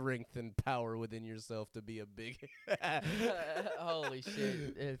fucking strength and power within yourself to be a big. Holy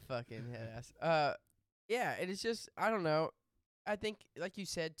shit, it fucking head ass. Yeah, and it's just I don't know. I think, like you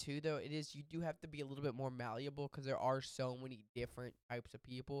said too, though, it is you do have to be a little bit more malleable because there are so many different types of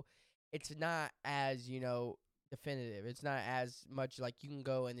people. It's not as definitive. It's not as much like you can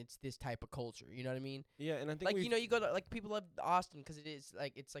go and it's this type of culture. You know what I mean? Yeah, and I think Like we you go to like people love Austin because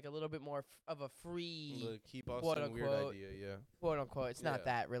it's like a little bit more of a free keep quote Austin weird unquote idea. Yeah. quote unquote. It's not Yeah.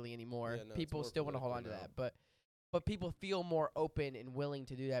 that really anymore. Yeah, no, it's People more still want to hold on to political that, but people feel more open and willing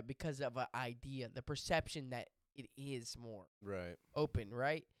to do that because of an idea, the perception that it is more Right. open,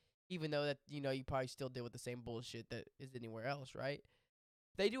 right? Even though that you probably still deal with the same bullshit that is anywhere else, right?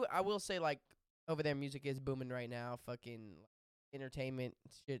 They do. I will say, like over there, music is booming right now. Fucking entertainment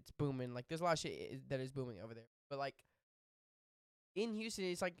shit's booming. Like there's a lot of shit that is booming over there. But like in Houston,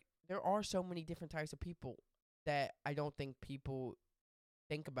 it's like there are so many different types of people that I don't think people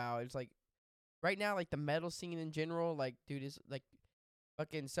think about. It's like right now, like the metal scene in general, like dude is like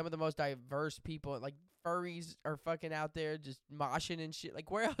fucking some of the most diverse people. Like furries are fucking out there just moshing and shit. Like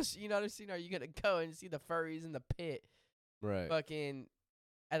where else, you know what I'm saying? Are you gonna go and see the furries in the pit? Right. Fucking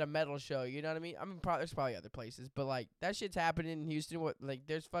at a metal show, you know what I mean? I mean, there's probably other places, but like that shit's happening in Houston. What like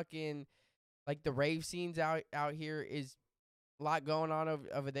there's fucking like the rave scenes out here is a lot going on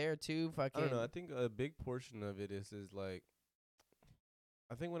over there too. Fucking, I don't know. I think a big portion of it is like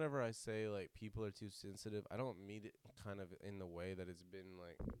I think whenever I say like people are too sensitive, I don't mean it kind of in the way that it's been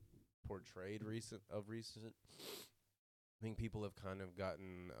like portrayed recent. I think people have kind of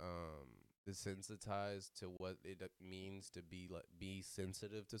gotten desensitized to what it means to be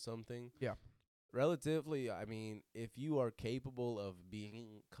sensitive to something. Yeah. Relatively, I mean, if you are capable of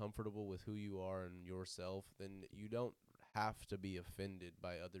being comfortable with who you are and yourself, then you don't have to be offended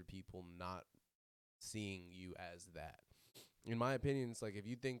by other people not seeing you as that. In my opinion, it's like if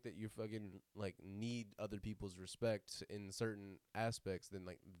you think that you fucking like need other people's respect in certain aspects, then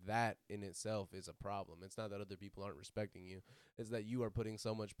like that in itself is a problem. It's not that other people aren't respecting you. It's that you are putting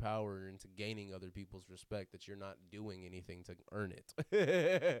so much power into gaining other people's respect that you're not doing anything to earn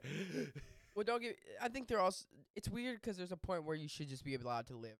it. well, don't get. I think they're also. It's weird because there's a point where you should just be allowed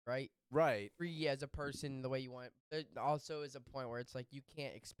to live, right? Right. Free as a person the way you want. There also is a point where it's like you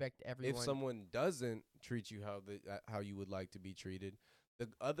can't expect everyone. If someone doesn't treat you how you would like to be treated, the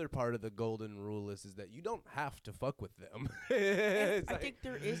other part of the golden rule is that you don't have to fuck with them. I think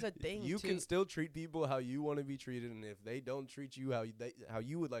there is a thing you too. can still treat people how you want to be treated, and if they don't treat you how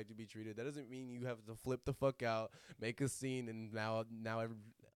you would like to be treated, that doesn't mean you have to flip the fuck out, make a scene, and now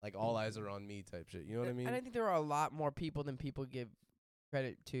like all eyes are on me type shit. You know what I mean? And I think there are a lot more people than people give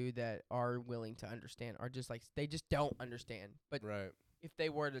credit to that are willing to understand, or just like they just don't understand. But right. if they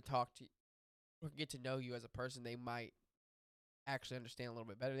were to talk to you or get to know you as a person, they might actually understand a little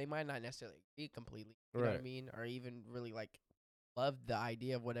bit better. They might not necessarily agree completely, you know what I mean, or even really like love the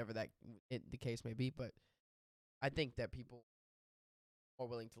idea of whatever the case may be. But I think that people are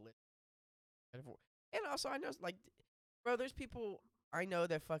willing to listen. And also, I know like, bro, there's people I know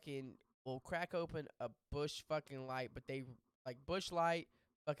that fucking will crack open a Bush fucking light, but they like Bush Light,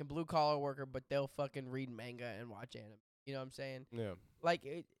 fucking blue collar worker, but they'll fucking read manga and watch anime. You know what I'm saying? Yeah. Like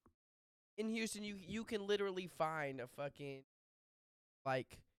in Houston, you can literally find a fucking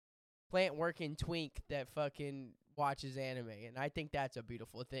like plant working twink that fucking watches anime, and I think that's a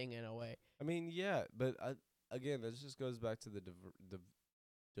beautiful thing in a way. I mean, yeah, but again, that just goes back to the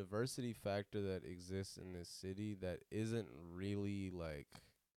diversity factor that exists in this city that isn't really like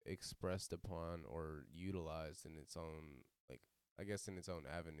expressed upon or utilized in its own, like, I guess in its own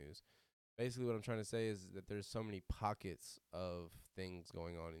avenues. Basically what I'm trying to say is that there's so many pockets of things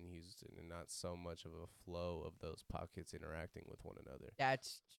going on in Houston and not so much of a flow of those pockets interacting with one another.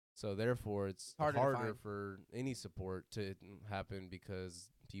 That's So therefore it's harder for any support to happen because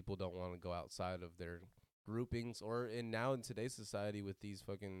people don't want to go outside of their groupings, and now in today's society with these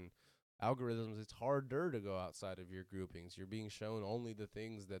fucking algorithms, it's harder to go outside of your groupings. You're being shown only the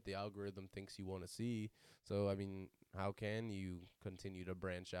things that the algorithm thinks you want to see. So I mean, how can you continue to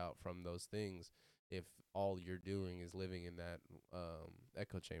branch out from those things if all you're doing is living in that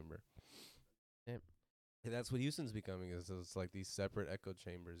echo chamber? Yep. And that's what Houston's becoming, is it's like these separate echo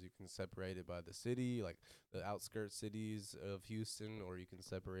chambers. You can separate it by the city, like the outskirts cities of Houston, or you can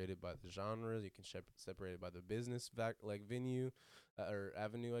separate it by the genres. You can separate it by the business venue or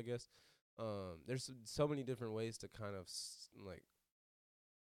avenue, I guess. There's so many different ways to kind of like,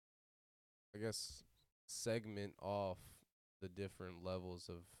 I guess, segment off the different levels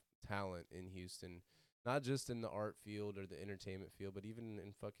of talent in Houston. not just in the art field or the entertainment field, but even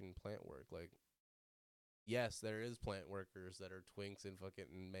in fucking plant work. Like, yes, there is plant workers that are twinks and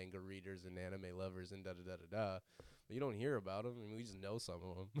fucking manga readers and anime lovers and da da da da da. But you don't hear about them. I mean, we just know some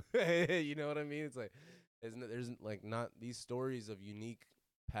of them. You know what I mean? It's like, there's like not these stories of unique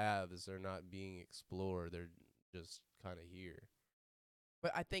paths are not being explored. They're just kind of here.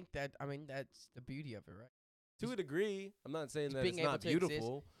 But I think that, I mean, that's the beauty of it, right? To a degree, I'm not saying that being it's able not to exist,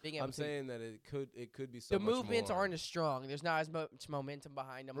 beautiful. being able I'm to- saying that it could be so The much movements more. aren't as strong. There's not as much momentum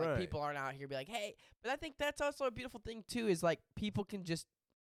behind them. Like, Right. people aren't out here be like, hey. But I think that's also a beautiful thing, too, is, like, people can just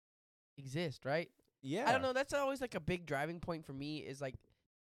exist, right? Yeah. I don't know. That's always, like, a big driving point for me is, like,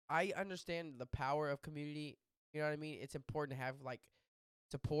 I understand the power of community. You know what I mean? It's important to have, like,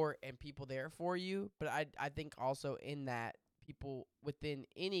 support and people there for you. But I think also in that, people within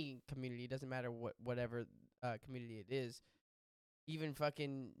any community, doesn't matter whatever community it is, even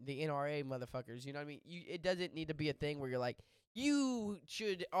fucking the NRA motherfuckers, you know what I mean? It doesn't need to be a thing where you're like, you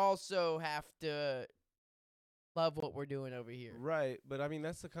should also have to love what we're doing over here. Right, but I mean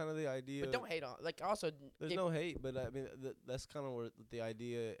that's the kind of the idea. But don't hate on, like, also, There's no hate, but I mean that's kind of where the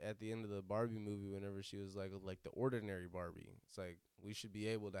idea at the end of the Barbie movie, whenever she was like the ordinary Barbie, it's like we should be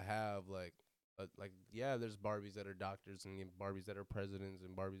able to have like yeah, there's Barbies that are doctors and Barbies that are presidents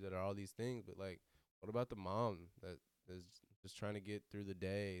and Barbies that are all these things, but like, what about the mom that is just trying to get through the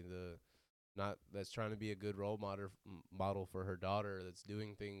day, that's trying to be a good role model for her daughter, that's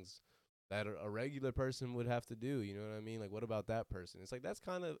doing things that a regular person would have to do, you know what I mean? Like, what about that person? It's like, that's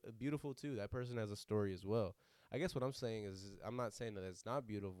kind of beautiful too. That person has a story as well. I guess what I'm saying is I'm not saying that it's not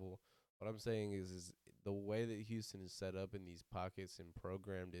beautiful. What I'm saying is the way that Houston is set up in these pockets and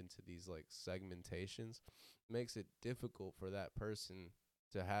programmed into these like segmentations makes it difficult for that person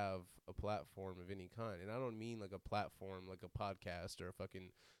to have a platform of any kind. And I don't mean like a platform like a podcast or a fucking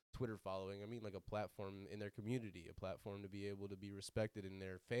Twitter following. I mean like a platform in their community, a platform to be able to be respected in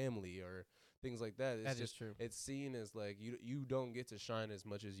their family or things like that. It's That is true. It's seen as like you don't get to shine as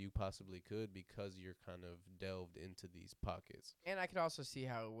much as you possibly could because you're kind of delved into these pockets. And I could also see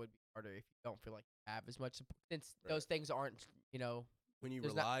how it would be harder if you don't feel like you have as much support, since Right. those things aren't, you know. When you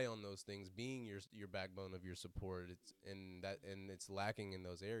There's not- rely on those things being your backbone of your support, and it's lacking in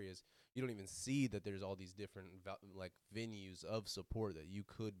those areas, you don't even see that there's all these different like venues of support that you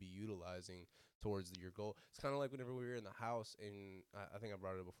could be utilizing towards your goal. It's kind of like whenever we were in the house, and I think I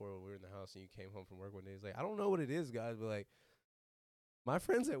brought it up before, when we were in the house and you came home from work one day. It's like, I don't know what it is, guys, but like, my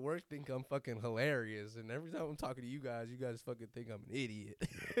friends at work think I'm fucking hilarious, and every time I'm talking to you guys fucking think I'm an idiot.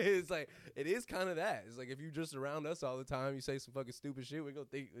 It's like, it is kind of that. It's like, if you just around us all the time, you say some fucking stupid shit, we're gonna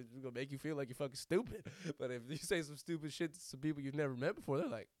make you feel like you're fucking stupid. But if you say some stupid shit to some people you've never met before, they're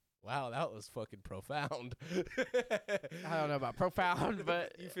like, wow, that was fucking profound. I don't know about profound,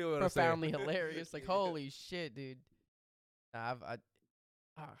 but you feel what profoundly I'm saying. hilarious. Like, holy shit, dude. Nah,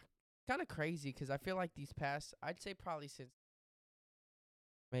 kind of crazy because I feel like these past, I'd say probably since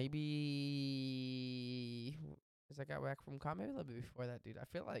maybe as I got back from college, maybe a little bit before that, dude. I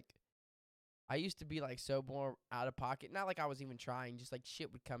feel like I used to be like so more out of pocket. Not like I was even trying, just like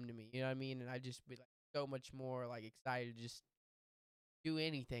shit would come to me. You know what I mean? And I'd just be like so much more like excited to just do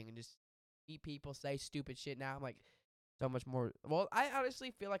anything and just meet people, say stupid shit. Now I'm like so much more. Well, I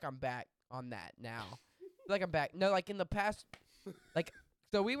honestly feel like I'm back on that now. Like I'm back. No, like in the past, like,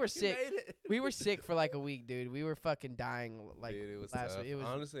 so we were sick. We were sick for like a week, dude. We were fucking dying. Like, dude, it was last tough. week. It was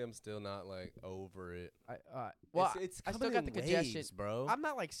Honestly, I'm still not like over it. well, it's I still coming got the in congestion, waves, bro. I'm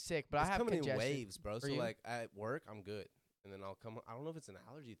not like sick, but It's I have coming congestion. in waves, bro. For So you? like at work, I'm good, and then I'll come. I don't know if it's an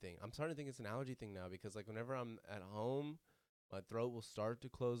allergy thing. I'm starting to think it's an allergy thing now because like whenever I'm at home, my throat will start to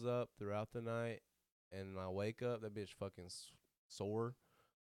close up throughout the night, and I wake up, that bitch fucking sore.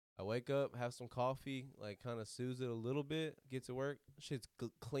 I wake up, have some coffee, like kind of soothes it a little bit, get to work, shit's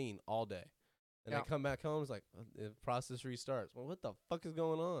clean all day. And I Yeah. come back home, it's like the process restarts. Well, what the fuck is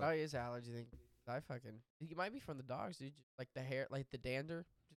going on? Oh, it's an allergy thing. It might be from the dogs, dude. Like the hair, like the dander.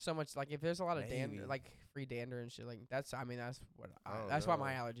 So much, like if there's a lot of dander, Maybe. like free dander and shit, like that's. I mean, that's what. I don't That's why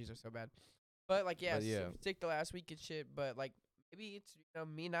my know. allergies are so bad. But like, yeah, But yeah. sick the last week and shit. But like, maybe it's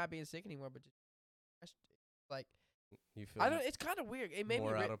me not being sick anymore, but just like You feel I don't. It's kind of weird. It made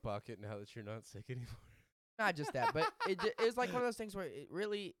more me out of pocket now that you're not sick anymore. not just that, but it was like one of those things where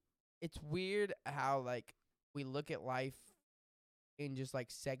it's weird how like we look at life in just like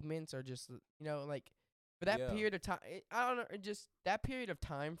segments or just like for that Yeah. period of time. I don't know, just that period of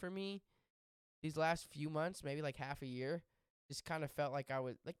time for me, these last few months, maybe like half a year, just kind of felt like I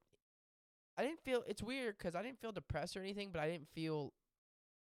was like I didn't feel. It's weird because I didn't feel depressed or anything, but I didn't feel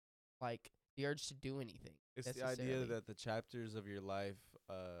like the urge to do anything. It's the idea necessarily. that the chapters of your life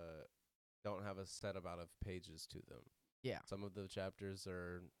don't have a set amount of pages to them. Yeah. Some of the chapters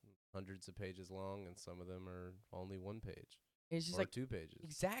are hundreds of pages long, and some of them are only 1 page It's just or like 2 pages.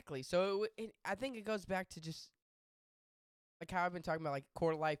 exactly. So I think it goes back to just like how I've been talking about like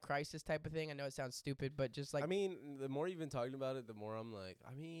quarter life crisis type of thing. I know it sounds stupid, but just like I mean, the more you've been talking about it, the more I'm like,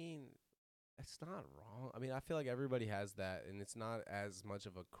 I mean, it's not wrong. I mean, I feel like everybody has that, and it's not as much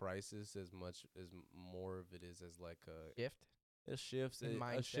of a crisis as much as more of it is as like shift. a shift, In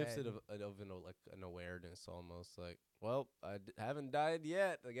a shifts mindset. like an awareness almost. Like, well, haven't died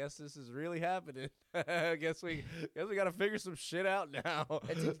yet. I guess this is really happening. I guess we got to figure some shit out now.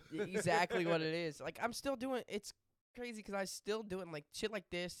 That's exactly what it is. Like I'm still doing. It's crazy because I still doing like shit like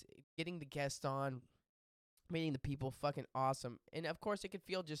this, getting the guests on, meeting the people, fucking awesome. And of course, it could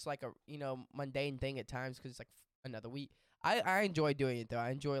feel just like a mundane thing at times because it's like another week. I enjoy doing it though.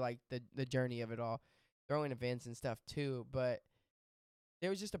 I enjoy like the journey of it all, throwing events and stuff too. But there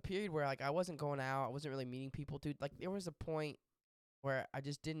was just a period where like I wasn't going out, I wasn't really meeting people, dude. Like there was a point where I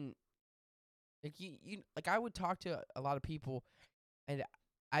just didn't like you like I would talk to a lot of people, and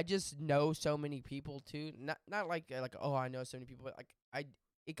I just know so many people too. Not like oh I know so many people, but like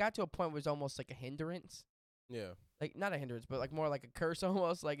it got to a point where it was almost like a hindrance. Yeah. Like not a hindrance, but like more like a curse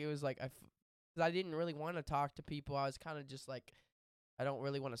almost. Like it was like cause I didn't really want to talk to people. I was kind of just like I don't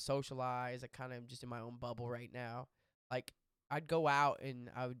really want to socialize. I kind of am just in my own bubble right now. Like I'd go out and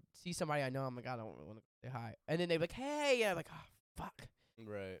I would see somebody I know. I'm like I don't really want to say hi, and then they'd be like hey, and I'm like oh fuck.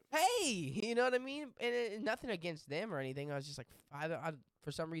 Right. Hey, you know what I mean? And nothing against them or anything. I was just like, I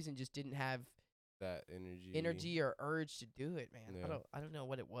for some reason just didn't have That energy or urge to do it, man. Yeah. I don't know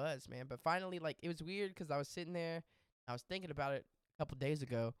what it was, man. But finally, like, it was weird because I was sitting there, I was thinking about it a couple days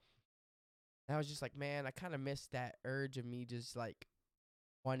ago, and I was just like, man, I kind of missed that urge of me just like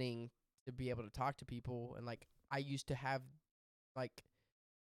wanting to be able to talk to people, and like I used to have like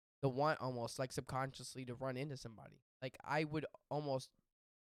the want almost like subconsciously to run into somebody. Like I would almost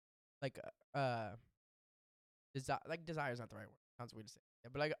like desire is not the right word. Sounds weird to say. Yeah,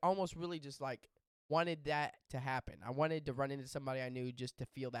 but like almost really just like wanted that to happen. I wanted to run into somebody I knew just to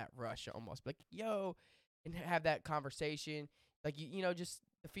feel that rush almost. Like, yo, and have that conversation. Like you know, just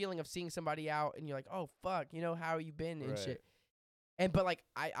the feeling of seeing somebody out and you're like, "Oh fuck, you know, how you been?" and Right. shit. And but like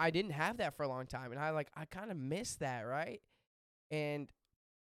I didn't have that for a long time, and I kind of missed that, right? And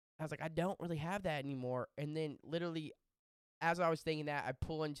I was like, I don't really have that anymore. And then literally as I was thinking that, I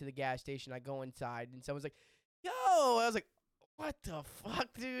pull into the gas station, I go inside, and someone's like, yo, I was like, what the fuck,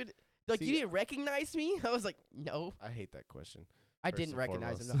 dude? Like, See, you didn't recognize me? I was like, no. I hate that question. I first didn't and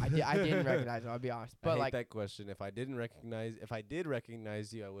recognize him. foremost. No, I didn't recognize him, I'll be honest. I But hate like, that question. If I did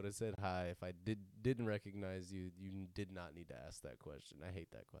recognize you, I would have said hi. If I didn't recognize you, you did not need to ask that question. I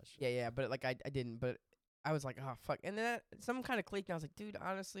hate that question. yeah, but like, I didn't. But I was like, oh, fuck. And then something kind of clicked, and I was like, dude,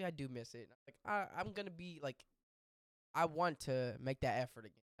 honestly, I do miss it. Like, I'm going to be like, I want to make that effort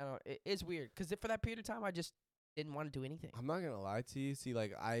again. I don't. It's weird because for that period of time, I just didn't want to do anything. I'm not gonna lie to you. See,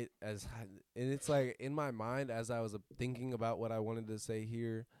 like and it's like in my mind as I was thinking about what I wanted to say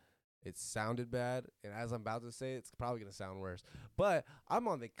here, it sounded bad, and as I'm about to say it, it's probably gonna sound worse. But I'm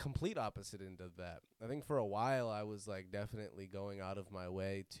on the complete opposite end of that. I think for a while I was like definitely going out of my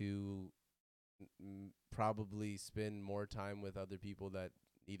way to probably spend more time with other people that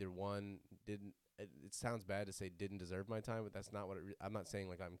either one didn't. It sounds bad to say didn't deserve my time, but that's not what I'm not saying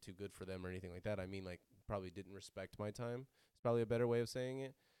like I'm too good for them or anything like that. I mean like probably didn't respect my time. It's probably a better way of saying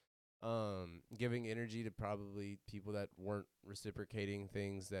it. Giving energy to probably people that weren't reciprocating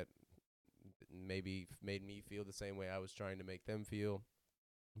things that maybe made me feel the same way I was trying to make them feel,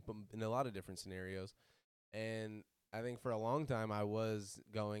 but in a lot of different scenarios. And I think for a long time I was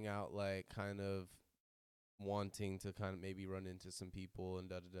going out like kind of wanting to kind of maybe run into some people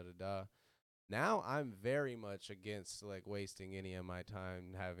and da. Now I'm very much against like wasting any of my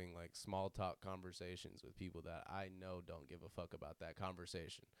time having like small talk conversations with people that I know don't give a fuck about that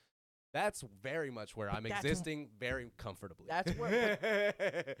conversation. That's very much where I'm existing very comfortably. That's where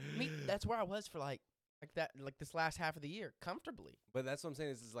that's where I was for like this last half of the year comfortably. But that's what I'm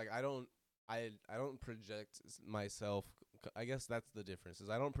saying is like I don't project myself. I guess that's the difference is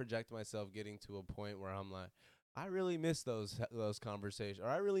I don't project myself getting to a point where I'm like I really miss those conversations, or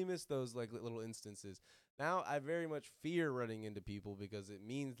I really miss those like little instances. Now I very much fear running into people because it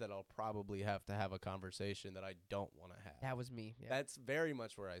means that I'll probably have to have a conversation that I don't want to have. That was me. Yeah. That's very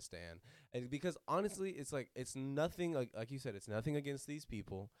much where I stand, and because honestly, it's like it's nothing like you said, it's nothing against these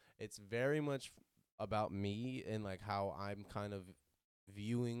people. It's very much about me and like how I'm kind of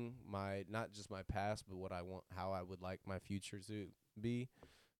viewing my not just my past, but what I want, how I would like my future to be.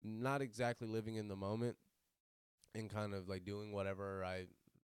 Not exactly living in the moment. And kind of like doing whatever I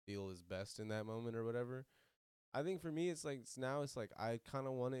feel is best in that moment or whatever. I think for me, it's like it's like I kind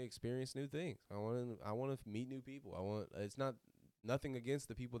of want to experience new things. I want to meet new people. It's not nothing against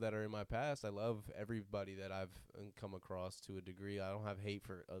the people that are in my past. I love everybody that I've come across to a degree. I don't have hate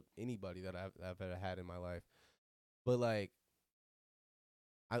for anybody that I've ever had in my life. But like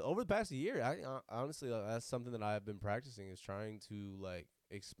over the past year, honestly, that's something that I've been practicing is trying to like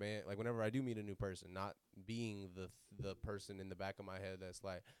expand. Like whenever I do meet a new person, not being the person in the back of my head that's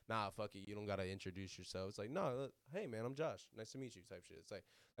like, nah, fuck it, you don't gotta introduce yourself. It's like, no, look, hey man, I'm Josh, nice to meet you, type shit. It's like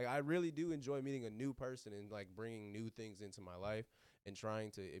I really do enjoy meeting a new person and like bringing new things into my life and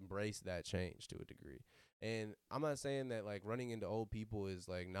trying to embrace that change to a degree. And I'm not saying that like running into old people is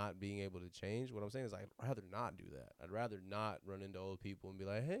like not being able to change. What I'm saying is I'd rather not do that. I'd rather not run into old people and be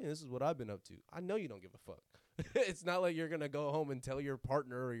like, hey, this is what I've been up to. I know you don't give a fuck. It's not like you're going to go home and tell your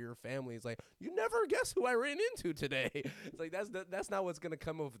partner or your family. It's like, you never guess who I ran into today. It's like, that's not what's going to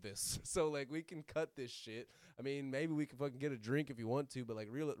come of this. So like we can cut this shit. I mean, maybe we can fucking get a drink if you want to, but like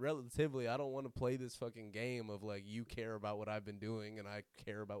relatively, I don't want to play this fucking game of like, you care about what I've been doing and I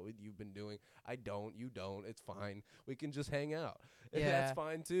care about what you've been doing. I don't, you don't. It's fine. We can just hang out. Yeah. That's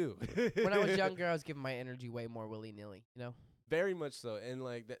fine too. When I was younger, I was giving my energy way more willy-nilly, you know? Very much so. And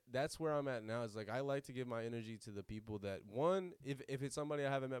like that's where I'm at now is like I like to give my energy to the people that one, if it's somebody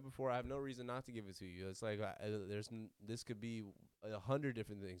I haven't met before, I have no reason not to give it to you. It's like this could be 100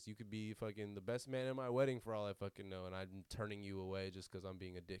 different things. You could be fucking the best man at my wedding for all I fucking know, and I'm turning you away just because I'm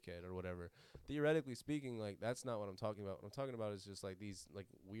being a dickhead or whatever. Theoretically speaking, like that's not what I'm talking about. What I'm talking about is just like these like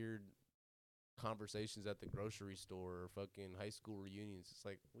weird conversations at the grocery store or fucking high school reunions. It's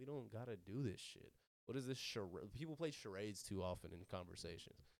like we don't gotta do this shit. What is this charade? People play charades too often in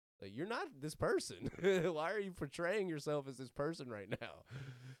conversations. Like, you're not this person. Why are you portraying yourself as this person right now?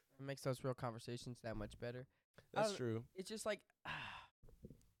 It makes those real conversations that much better. That's true. It's just like,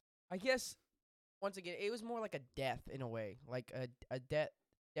 I guess, once again, it was more like a death in a way. Like a death.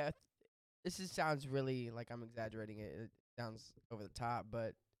 This sounds really like I'm exaggerating it. It sounds over the top,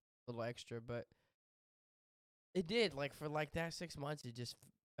 but a little extra. But it did. Like, for like that 6 months, it just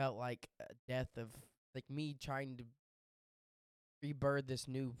felt like a death of like me trying to rebirth this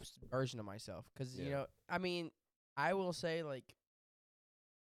new version of myself. Because, you know, I mean, I will say, like,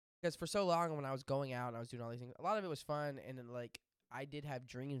 because for so long when I was going out and I was doing all these things, a lot of it was fun. And then, like, I did have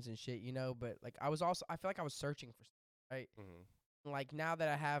dreams and shit, you know, but, like, I feel like I was searching for something, right? Mm-hmm. Like, now that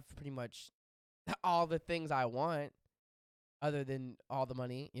I have pretty much all the things I want, other than all the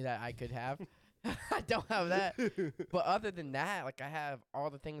money that I could have, I don't have that. But other than that, like, I have all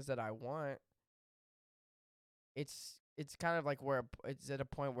the things that I want. It's kind of like where it's at a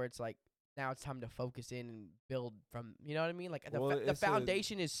point where it's like now it's time to focus in and build from, you know what I mean? Like the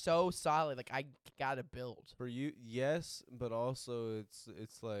foundation is so solid. Like I gotta build. For you, yes, but also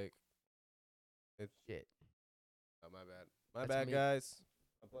it's like it's shit. Oh, my bad. My bad, guys.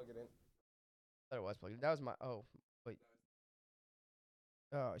 I'll plug it in. I thought it was plugged in. That was my wait.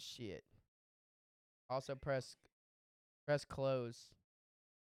 Oh shit. Also press close.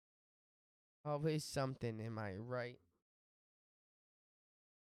 Always something, am I right?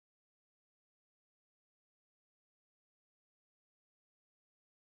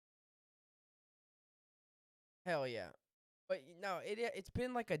 Hell yeah. But no, it's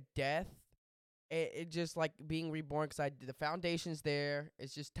been like a death. It just like being reborn because the foundation's there.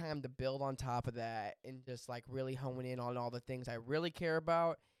 It's just time to build on top of that and just like really hone in on all the things I really care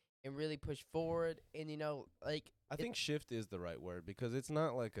about and really push forward. And you know, like I think shift is the right word because it's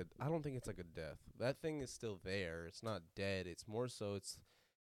not like I don't think it's like a death. That thing is still there. It's not dead. It's more so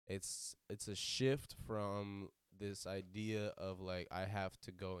it's a shift from this idea of like I have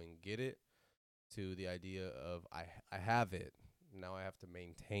to go and get it to the idea of I have it. Now I have to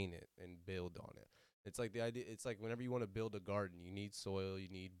maintain it and build on it. It's like the idea. It's like whenever you want to build a garden, you need soil, you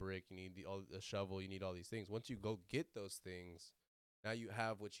need brick, you need a shovel, you need all these things. Once you go get those things, now you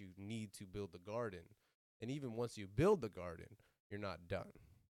have what you need to build the garden. And even once you build the garden, you're not done.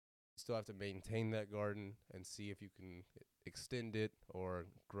 You still have to maintain that garden and see if you can extend it or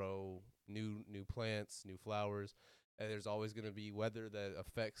grow new plants, new flowers. And there's always going to be weather that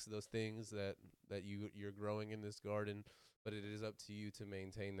affects those things that you're growing in this garden, but it is up to you to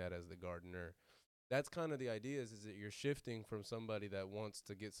maintain that as the gardener. That's kind of the idea is that you're shifting from somebody that wants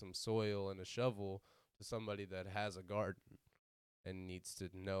to get some soil and a shovel to somebody that has a garden and needs to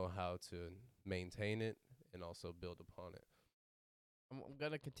know how to maintain it and also build upon it. I'm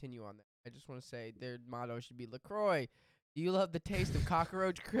going to continue on that. I just want to say their motto should be, LaCroix, do you love the taste of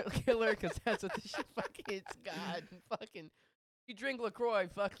cockroach killer? Because that's what this shit fucking is. God, fucking, you drink LaCroix,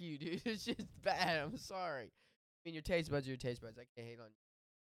 fuck you, dude. It's just bad. I'm sorry. I mean, your taste buds are your taste buds. I can't hate on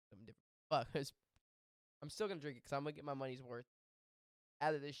you. something different. But I'm still gonna drink it because I'm gonna get my money's worth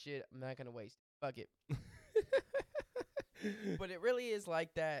out of this shit. I'm not gonna waste it. Fuck it. But it really is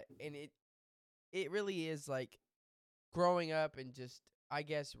like that, and it really is like growing up and just, I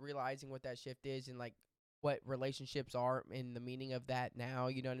guess, realizing what that shift is and like what relationships are and the meaning of that now.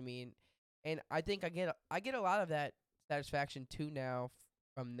 You know what I mean? And I think I get a lot of that satisfaction too now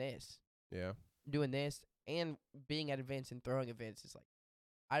from this, Yeah. doing this and being at events and throwing events. Is like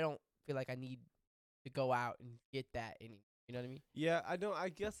I don't feel like I need to go out and get that anymore. You know what I mean? Yeah, I don't. I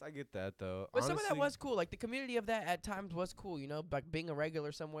guess I get that though. But some of that Honestly, was cool. Like the community of that at times was cool. You know, like being a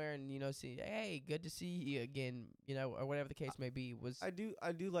regular somewhere and see, hey, good to see you again. You know, or whatever the case may be. Was I do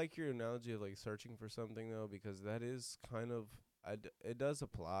like your analogy of like searching for something though, because that is kind of it does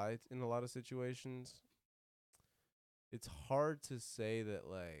apply in a lot of situations. It's hard to say that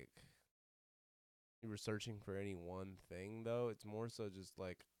like you were searching for any one thing though. It's more so just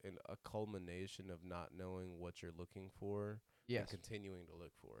like a culmination of not knowing what you're looking for and continuing to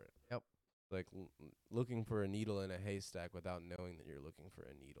look for it. Yep. Like looking for a needle in a haystack without knowing that you're looking for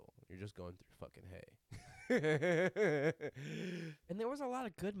a needle. You're just going through fucking hay. And there was a lot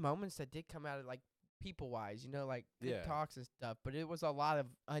of good moments that did come out of like people wise, you know, like good talks and stuff. But it was a lot of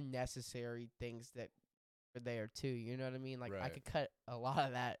unnecessary things that were there too. You know what I mean? Like I could cut a lot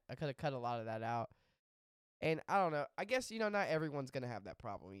of that. I could have cut a lot of that out. And I don't know. I guess, not everyone's gonna have that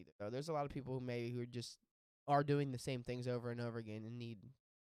problem either. Though there's a lot of people who are doing the same things over and over again and need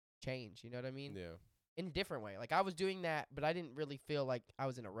change. You know what I mean? Yeah. In a different way. Like I was doing that, but I didn't really feel like I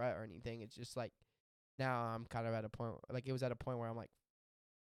was in a rut or anything. It's just like now I'm kind of at a point. Like it was at a point where I'm like,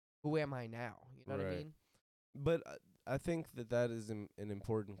 who am I now? You know what I mean? But I think that is an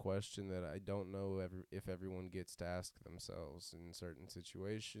important question that I don't know if everyone gets to ask themselves in certain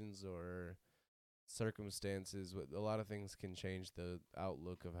situations or circumstances. A lot of things can change the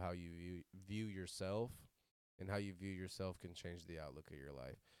outlook of how you view yourself, and how you view yourself can change the outlook of your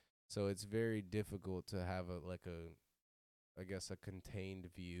life. So it's very difficult to have a contained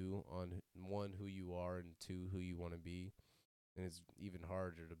view on one, who you are, and two, who you want to be. And it's even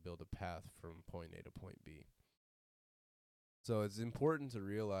harder to build a path from point A to point B. So it's important to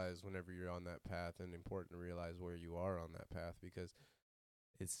realize whenever you're on that path, and important to realize where you are on that path, because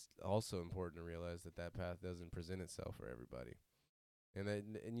it's also important to realize that path doesn't present itself for everybody.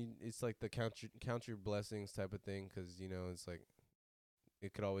 It's like the count your blessings type of thing, because it's like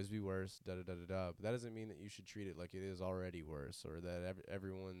it could always be worse, da da da da da. But that doesn't mean that you should treat it like it is already worse, or that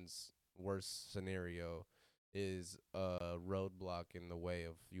everyone's worst scenario is a roadblock in the way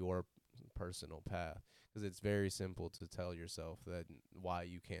of your personal path. Because it's very simple to tell yourself that why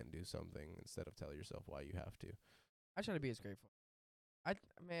you can't do something instead of tell yourself why you have to. I try to be as grateful.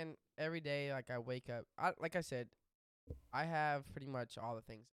 Man, every day, like I wake up, like I said, I have pretty much all the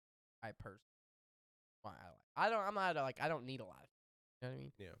things I personally want. I don't need a lot. You know what I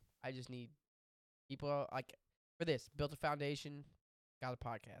mean? Yeah. I just need people like for this, built a foundation, got a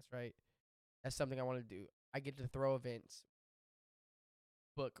podcast, right? That's something I want to do. I get to throw events,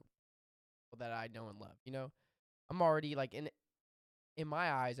 book people that I know and love. I'm already like in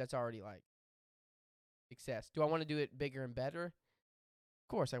my eyes, that's already like success. Do I want to do it bigger and better? Of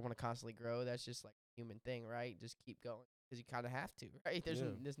course, I want to constantly grow. That's just like a human thing, right? Just keep going because you kind of have to, right?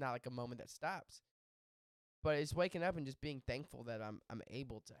 There's not like a moment that stops. But it's waking up and just being thankful that I'm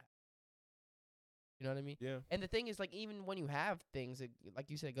able to. You know what I mean? Yeah. And the thing is, like, even when you have things,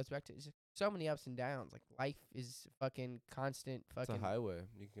 like you said, it goes back to so many ups and downs. Like, life is fucking constant fucking. It's a highway.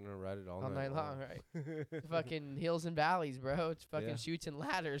 You can ride it all night long, right? Fucking hills and valleys, bro. It's fucking shoots and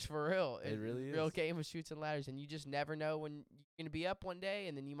ladders for real. It really is. Real game of shoots and ladders. And you just never know when you're going to be up one day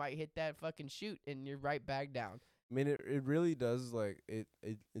and then you might hit that fucking shoot and you're right back down. I mean, it really does, like,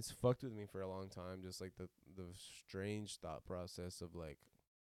 it's fucked with me for a long time, just, like, the strange thought process of, like,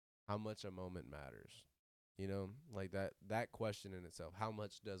 how much a moment matters. Like, that question in itself, how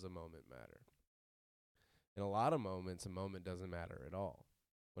much does a moment matter? In a lot of moments, a moment doesn't matter at all.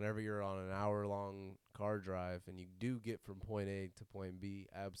 Whenever you're on an hour-long car drive and you do get from point A to point B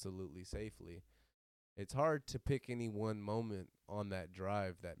absolutely safely, it's hard to pick any one moment on that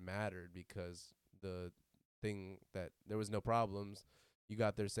drive that mattered, because the thing that there was no problems, you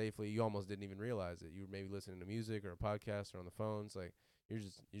got there safely, you almost didn't even realize it. You were maybe listening to music or a podcast or on the phone. It's like you're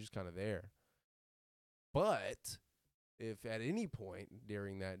just kind of there. But if at any point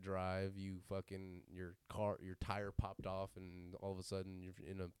during that drive your tire popped off and all of a sudden you're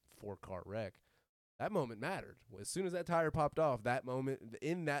in a 4-car wreck, that moment mattered. As soon as that tire popped off,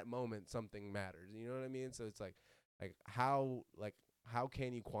 in that moment something matters. You know what I mean? So it's like how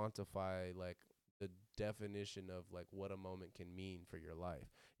can you quantify like the definition of like what a moment can mean for your life.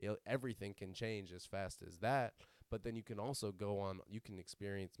 Everything can change as fast as that, but then you can also go on, you can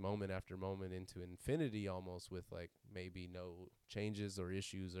experience moment after moment into infinity almost with like maybe no changes or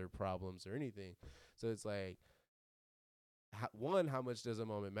issues or problems or anything. So it's like, one, how much does a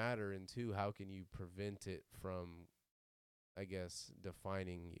moment matter? And two, how can you prevent it from, I guess,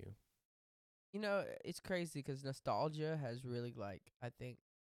 defining you? You know, it's crazy because nostalgia has really, like, I think,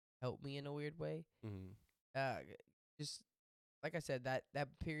 helped me in a weird way. Mm-hmm. Just like I said, that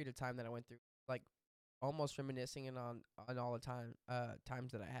period of time that I went through, like, almost reminiscing on all the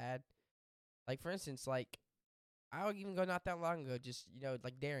times that I had. Like, for instance, like, I'll even go not that long ago, just,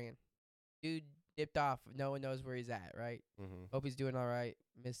 like Darian. Dude dipped off. No one knows where he's at, right? Mm-hmm. Hope he's doing all right.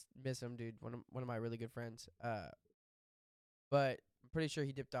 Miss him, dude. One of my really good friends. But I'm pretty sure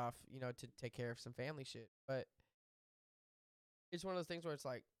he dipped off, to take care of some family shit. But it's one of those things where it's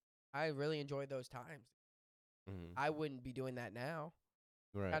like, I really enjoyed those times. Mm-hmm. I wouldn't be doing that now.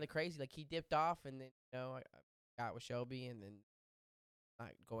 Right. Kind of crazy. Like, he dipped off, and then, I got with Shelby, and then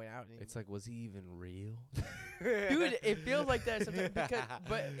not going out anymore. It's like, was he even real? Dude, it feels like that sometimes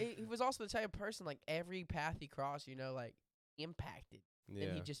but he was also the type of person, like, every path he crossed, like, impacted. Yeah.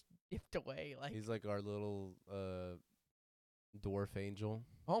 And he just dipped away. Like, He's like our little dwarf angel.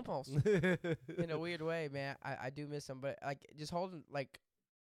 almost. In a weird way, man. I do miss him, but, like, just holding, like,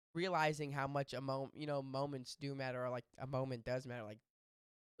 realizing how much moments do matter, or, like, a moment does matter. Like,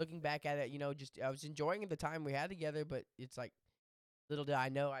 looking back at it, just I was enjoying the time we had together, but it's like, little did I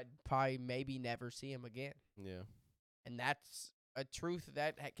know I'd probably maybe never see him again. Yeah. And that's a truth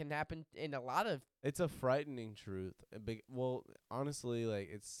that can happen in a lot of. It's a frightening truth. Well, honestly, like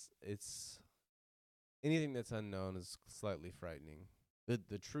it's anything that's unknown is slightly frightening.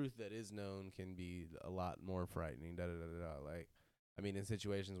 The truth that is known can be a lot more frightening. Like, I mean, in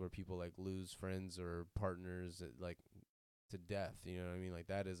situations where people like lose friends or partners, like to death, you know what I mean? Like,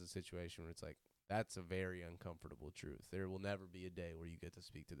 that is a situation where it's like, that's a very uncomfortable truth. There will never be a day where you get to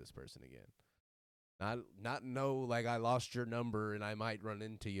speak to this person again. Not know, like, I lost your number and I might run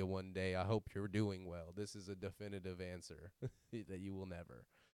into you one day. I hope you're doing well. This is a definitive answer that you will never.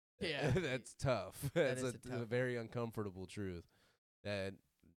 Yeah. That's tough. That That's is a very uncomfortable truth that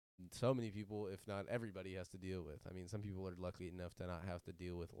so many people, if not everybody, has to deal with. I mean, some people are lucky enough to not have to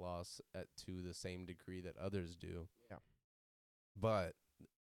deal with loss to the same degree that others do. Yeah. But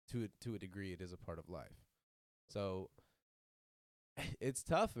to a degree, it is a part of life. So it's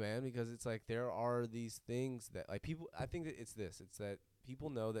tough, man, because it's like there are these things that, like, people, I think that it's that people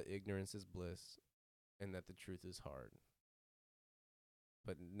know that ignorance is bliss and that the truth is hard.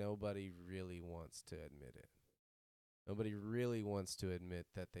 But nobody really wants to admit it. Nobody really wants to admit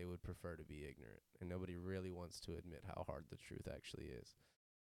that they would prefer to be ignorant. And nobody really wants to admit how hard the truth actually is.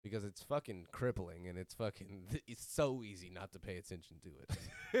 Because it's fucking crippling, and it's so easy not to pay attention to it.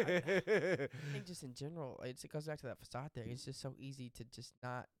 I think just in general, it goes back to that facade there. It's just so easy to just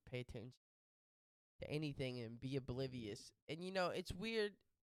not pay attention to anything and be oblivious. And, it's weird.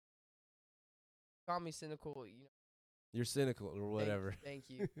 Call me cynical, You're cynical or whatever. Thank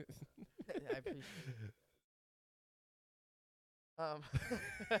you. I appreciate it.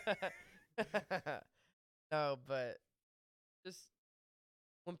 No, but just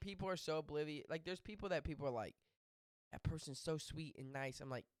when people are so oblivious, like, there's people that people are like, that person's so sweet and nice. I'm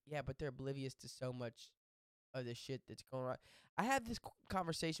like, yeah, but they're oblivious to so much of the shit that's going on. I had this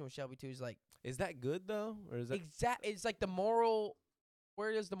conversation with Shelby too. He's like, is that good though, or is that It's like the moral.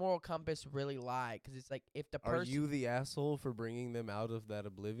 Where does the moral compass really lie? Because it's like, if the person, are you the asshole for bringing them out of that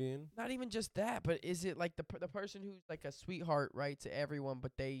oblivion? not even just that, but is it like the person who's like a sweetheart, right, to everyone,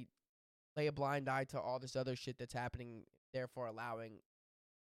 but they lay a blind eye to all this other shit that's happening, therefore allowing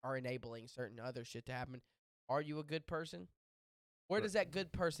or enabling certain other shit to happen? Are you a good person? Where does that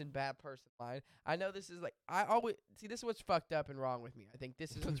good person, bad person line? I know this is like, I always see, this is what's fucked up and wrong with me. I think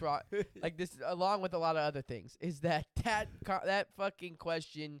this is what's wrong. Like, this, along with a lot of other things, is that fucking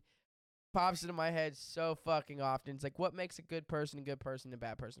question pops into my head so fucking often. It's like, what makes a good person, a bad person,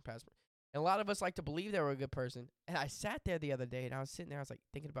 bad person? And a lot of us like to believe that we're a good person. And I sat there the other day, and I was sitting there, I was like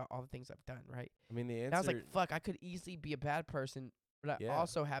thinking about all the things I've done, right? I mean, the answer. And I was like, fuck, I could easily be a bad person, but I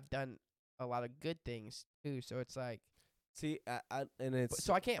also have done a lot of good things too. So it's like, see, and it's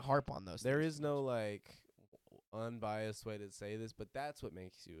so I can't harp on those. There things is too no much. like unbiased way to say this, but that's what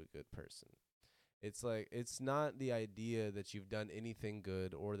makes you a good person. It's like, it's not the idea that you've done anything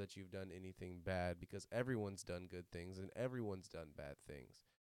good or that you've done anything bad, because everyone's done good things and everyone's done bad things.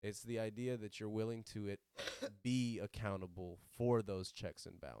 It's the idea that you're willing to be accountable for those checks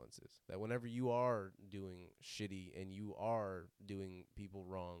and balances. That whenever you are doing shitty and you are doing people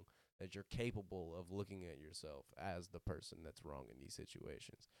wrong, that you're capable of looking at yourself as the person that's wrong in these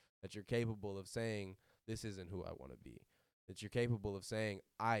situations, that you're capable of saying, this isn't who I want to be, that you're capable of saying,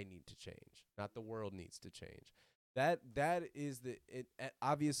 I need to change, not the world needs to change. That is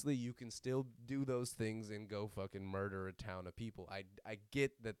obviously you can still do those things and go fucking murder a town of people. I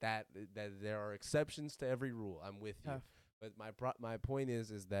get that there are exceptions to every rule. I'm with you. But my point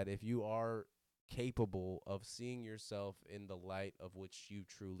is that if you are capable of seeing yourself in the light of which you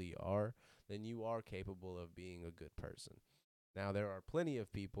truly are, then you are capable of being a good person. Now, there are plenty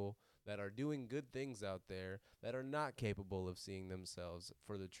of people that are doing good things out there that are not capable of seeing themselves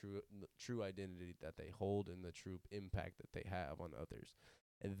for the true identity that they hold and the true impact that they have on others.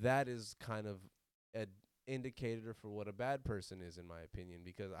 And that is kind of an indicator for what a bad person is, in my opinion,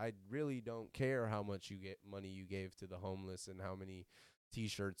 because I really don't care how much money you gave to the homeless and how many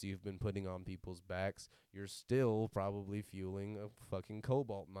T-shirts you've been putting on people's backs. You're still probably fueling a fucking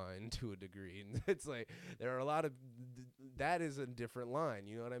cobalt mine to a degree. And it's like there are a lot of that is a different line.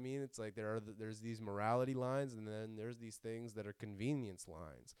 You know what I mean? It's like there's these morality lines, and then there's these things that are convenience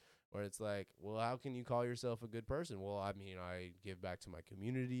lines, where it's like, well, how can you call yourself a good person? Well, I mean, I give back to my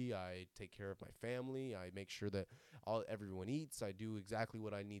community. I take care of my family. I make sure that everyone eats. I do exactly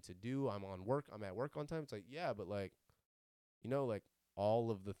what I need to do. I'm at work on time. It's like, yeah, but like, like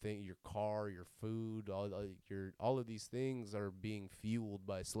all of the things, your car, your food, all of these things are being fueled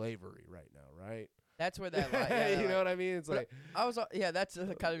by slavery right now, right? That's where that line, you know what I mean? It's like that's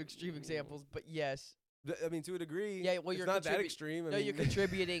kind of extreme examples, but yes. I mean, to a degree. Yeah, well, it's not that extreme. I mean, you're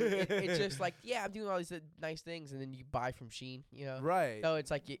contributing. It's just like, yeah, I'm doing all these nice things, and then you buy from Shein, Right. So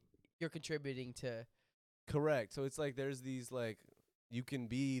it's like you're contributing to. Correct. So it's like there's these like you can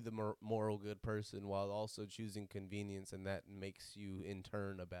be the moral good person while also choosing convenience, and that makes you in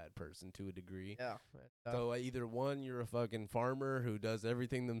turn a bad person to a degree. Yeah. So either one, you're a fucking farmer who does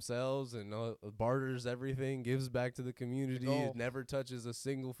everything themselves and barters everything, gives back to the community, never touches a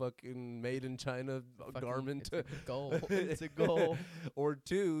single fucking made in China garment. It's a goal. It's a goal. Or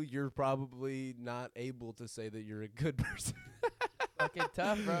two, you're probably not able to say that you're a good person. Fucking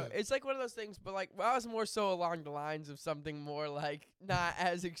tough, bro. It's like one of those things, but like I was more so along the lines of something more like not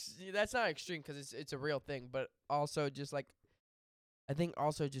as that's not extreme because it's a real thing, but also just like I think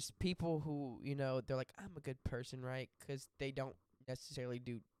also just people who they're like, I'm a good person, right? Because they don't necessarily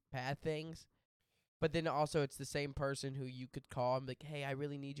do bad things, but then also it's the same person who you could call and be like, hey, I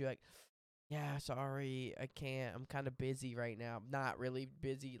really need you. Like, yeah, sorry, I can't. I'm kind of busy right now. I'm not really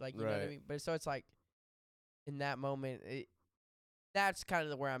busy, like you know what I mean. But so it's like in that moment, that's kind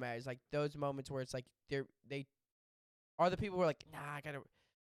of where I'm at. Is like those moments where it's like they are the people who are like, nah, I gotta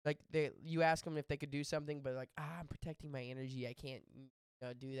like you ask them if they could do something, but like, I'm protecting my energy, I can't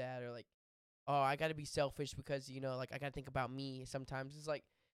do that, or like, oh, I gotta be selfish because like I gotta think about me. Sometimes it's like,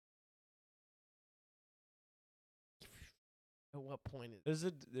 at what point is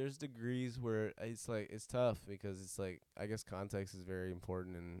there's degrees where it's like it's tough because it's like I guess context is very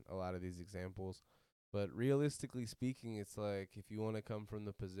important in a lot of these examples. But realistically speaking, it's like if you want to come from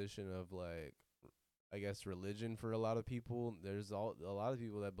the position of like, I guess religion for a lot of people, there's a lot of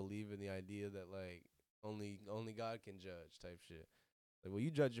people that believe in the idea that like only God can judge type shit. Like, well, you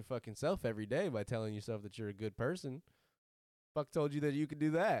judge your fucking self every day by telling yourself that you're a good person. Fuck told you that you could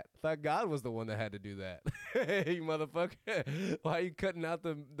do that. I thought God was the one that had to do that. You motherfucker. Why are you cutting out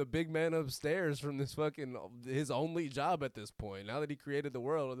the big man upstairs from this fucking his only job at this point? Now that he created the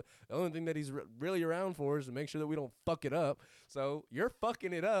world, the only thing that he's really around for is to make sure that we don't fuck it up. So you're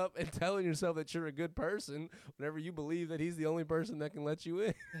fucking it up and telling yourself that you're a good person whenever you believe that he's the only person that can let you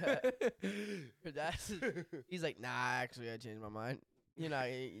in. He's like, nah, actually I changed my mind.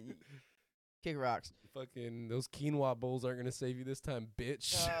 Kick rocks. Fucking those quinoa bowls aren't gonna save you this time,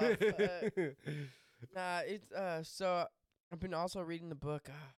 bitch. Nah, it's so I've been also reading the book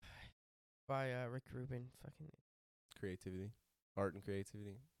by Rick Rubin. Fucking Creativity, art and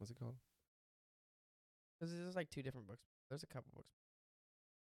creativity. What's it called? There's like two different books. There's a couple books.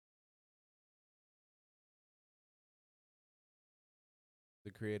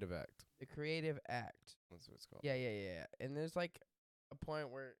 The Creative Act. The Creative Act. That's what it's called. Yeah. And there's like a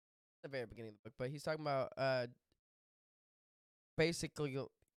point where the very beginning of the book, but he's talking about basically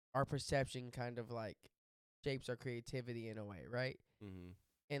our perception kind of like shapes our creativity in a way, right? Mm-hmm.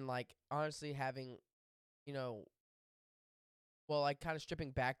 And like honestly having, like kind of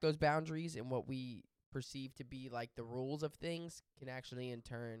stripping back those boundaries and what we perceive to be like the rules of things can actually in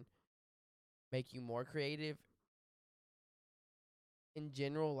turn make you more creative. In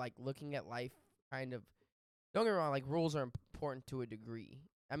general, like looking at life kind of, don't get me wrong, like rules are important to a degree.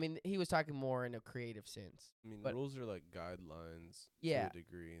 I mean, he was talking more in a creative sense. I mean, But- rules are like guidelines Yeah. to a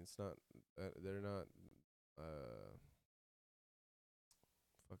degree. It's not. They're not.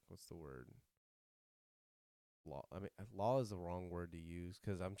 Fuck. What's the word? Law. I mean, law is the wrong word to use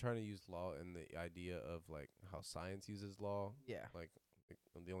because I'm trying to use law in the idea of like how science uses law. Yeah. Like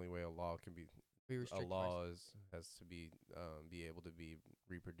the only way a law can be We a restrict law has to be able to be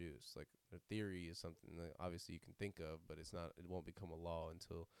reproduced. Like a theory is something that obviously you can think of, but it's not. It won't become a law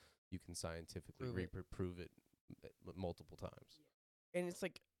until you can scientifically prove it multiple times. And it's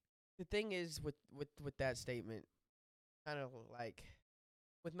like the thing is with that statement, kind of like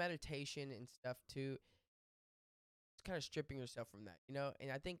with meditation and stuff too. It's kind of stripping yourself from that, you know. And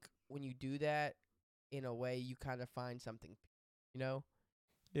I think when you do that, in a way, you kind of find something, you know.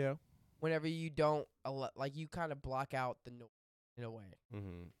 Yeah. Whenever you don't like, you kind of block out the noise in a way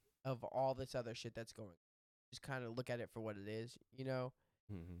Mm-hmm. of all this other shit that's going. Just kind of look at it for what it is, you know.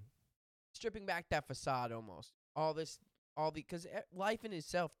 Mm-hmm. Stripping back that facade, almost because life in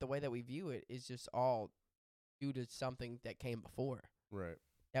itself, the way that we view it, is just all due to something that came before. Right.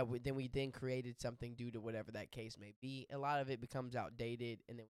 That we then created something due to whatever that case may be. A lot of it becomes outdated,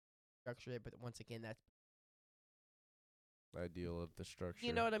 and then we structure it. But once again, that's Ideal of the structure.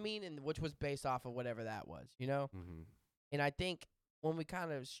 you know what I mean, and which was based off of whatever that was, you know. Mm-hmm. And I think when we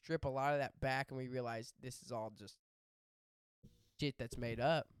kind of strip a lot of that back and we realize this is all just shit that's made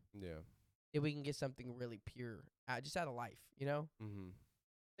up, Yeah. then we can get something really pure, just out of life, you know. Mm-hmm.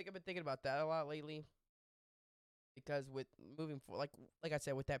 I think I've been thinking about that a lot lately. Because with moving forward, like I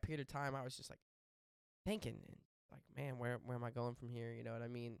said, with that period of time, I was just like thinking, like, man, where am I going from here? You know what I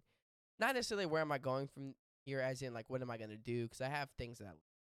mean? Not necessarily where am I going from here, as in like what am I gonna do? Because I have things that,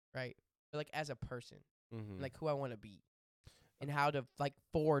 right? But like as a person, Mm-hmm. like who I want to be, and how to like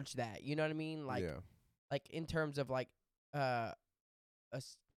forge that. You know what I mean? Like, yeah. like in terms of like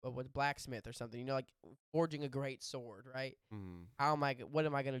with blacksmith or something. You know, like forging a great sword, right? Mm-hmm. What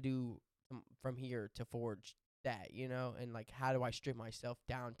am I gonna do from here to forge that, you know? And like how do I strip myself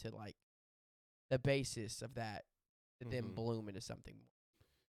down to like the basis of that to then Mhm. bloom into something more.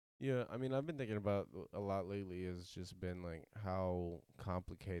 Yeah, I mean, I've been thinking about a lot lately. Has just been like how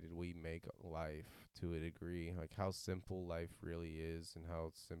complicated we make life to a degree, like how simple life really is, and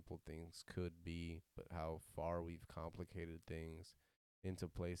how simple things could be, but how far we've complicated things into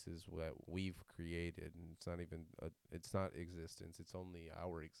places that we've created. And it's not existence. It's only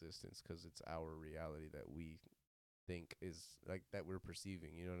our existence because it's our reality that we think is like that we're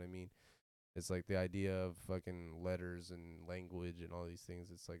perceiving. You know what I mean? It's like the idea of fucking letters and language and all these things.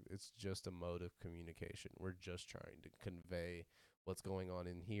 It's like it's just a mode of communication. We're just trying to convey what's going on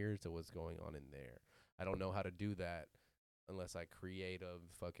in here to what's going on in there. I don't know how to do that unless I create a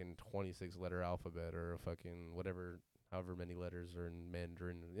fucking 26 letter alphabet or a fucking whatever, however many letters are in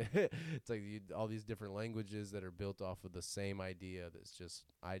Mandarin. It's like all these different languages that are built off of the same idea. That's just,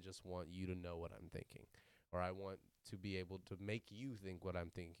 I just want you to know what I'm thinking, or I want to be able to make you think what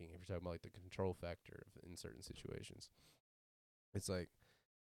I'm thinking. If you're talking about like the control factor in certain situations, it's like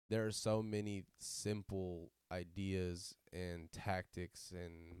there are so many simple ideas and tactics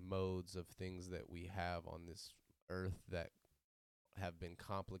and modes of things that we have on this earth that have been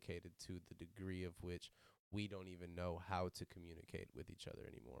complicated to the degree of which we don't even know how to communicate with each other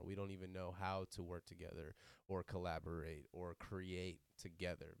anymore. We don't even know how to work together or collaborate or create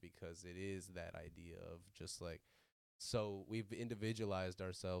together, because it is that idea of just like, so we've individualized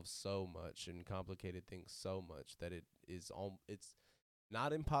ourselves so much and complicated things so much that it's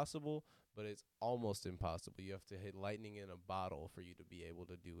not impossible, but it's almost impossible. You have to hit lightning in a bottle for you to be able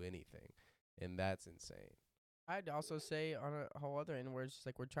to do anything, and that's insane. I'd also say on a whole other end where it's just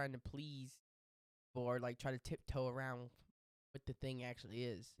like we're trying to please or like try to tiptoe around what the thing actually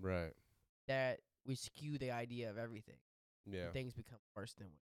is, Right. that we skew the idea of everything. Yeah. And things become worse than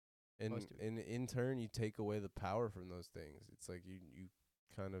what. And in turn, you take away the power from those things. It's like you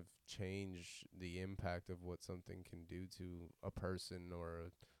kind of change the impact of what something can do to a person or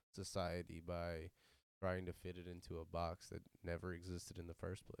a society by trying to fit it into a box that never existed in the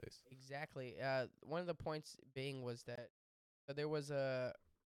first place. Exactly. One of the points being was that so there was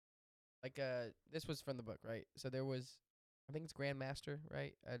this was from the book, right? So there was, I think it's Grandmaster,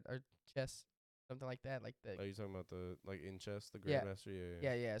 right? Or chess, something like that. Like the Are you talking about the like in chess, the Yeah. grandmaster?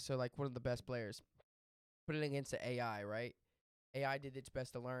 yeah. So like one of the best players put it against the AI, right? AI did its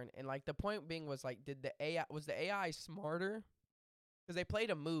best to learn, and like the point being was like, was the AI smarter? Because they played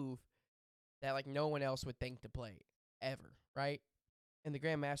a move that like no one else would think to play ever, right? And the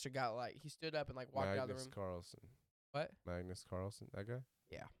Grandmaster got like he stood up and like walked out of the Magnus room. Carlsen. What? Magnus Carlsen, that guy?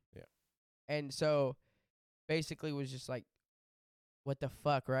 Yeah. Yeah. And so basically was just like what the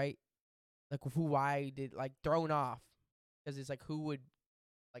fuck, right? Like why did like thrown off because it's like who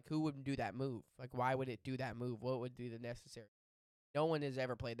would do that move? Like why would it do that move? What would do the necessary? No one has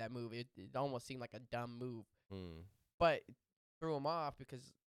ever played that move. It almost seemed like a dumb move, but it threw him off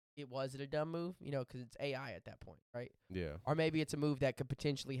because it wasn't a dumb move, because it's AI at that point, right? Yeah. Or maybe it's a move that could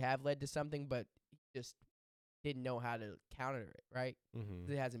potentially have led to something, but he just didn't know how to counter it, right? 'Cause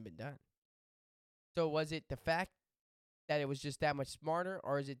it hasn't been done. So was it the fact that it was just that much smarter,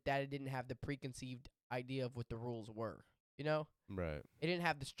 or is it that it didn't have the preconceived idea of what the rules were? Right. It didn't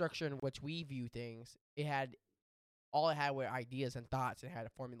have the structure in which we view things. It had were ideas and thoughts, and had to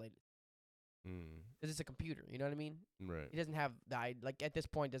formulate it. Because it's a computer, you know what I mean? Right. It doesn't have at this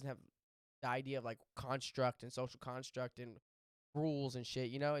point doesn't have the idea of like construct and social construct and rules and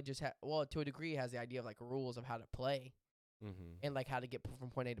shit. It just to a degree it has the idea of like rules of how to play and like how to get from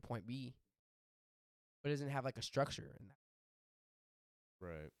point A to point B, but it doesn't have like a structure in that.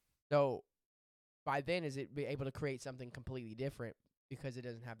 Right. So by then, is it be able to create something completely different because it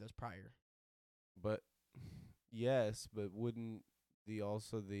doesn't have those prior? But yes, but wouldn't the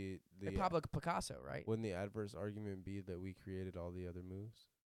Pablo Picasso, right? wouldn't the adverse argument be that we created all the other moves?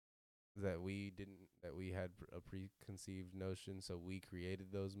 That we had a preconceived notion, so we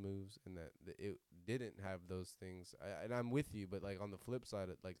created those moves, and that it didn't have those things. And I'm with you, but like on the flip side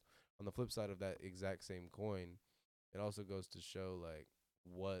of that exact same coin, it also goes to show like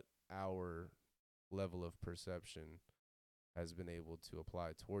what our level of perception has been able to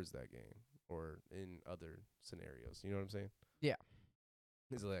apply towards that game or in other scenarios. You know what I'm saying? Yeah.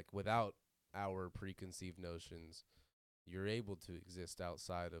 It's like without our preconceived notions, you're able to exist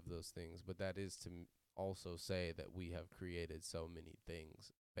outside of those things, but that is to also say that we have created so many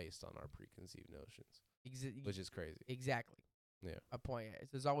things based on our preconceived notions, which is crazy. Exactly. Yeah. A point is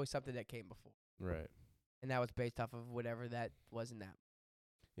there's always something that came before. Right. And that was based off of whatever that was in that.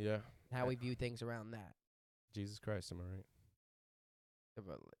 Yeah. How we view things around that. Jesus Christ, am I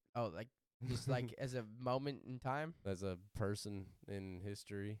right? Oh, like just like as a moment in time? As a person in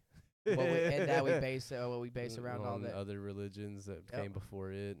history. And we base what we base around all that. Other religions that came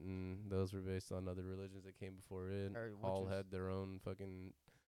before it, and those were based on other religions that came before it. All had their own fucking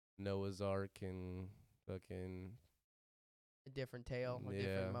Noah's Ark and fucking a different tale, a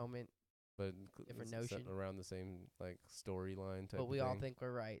different moment, but different notion around the same like storyline type. But we of all thing. think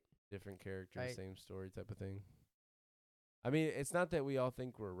we're right. Different characters, right? Same story type of thing. I mean, it's not that we all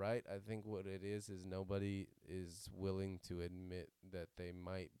think we're right. I think what it is nobody is willing to admit that they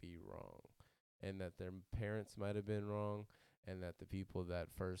might be wrong, and that their parents might have been wrong, and that the people that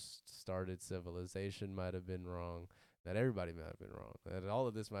first started civilization might have been wrong, that everybody might have been wrong, that all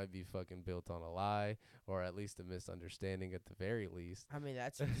of this might be fucking built on a lie, or at least a misunderstanding at the very least. I mean,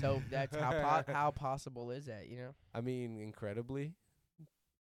 that's how possible is that, I mean, incredibly.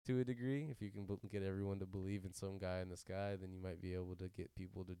 To a degree, if you can get everyone to believe in some guy in the sky, then you might be able to get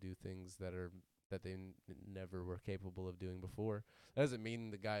people to do things that they never were capable of doing before. That doesn't mean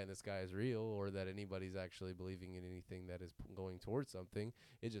the guy in the sky is real, or that anybody's actually believing in anything that is going towards something.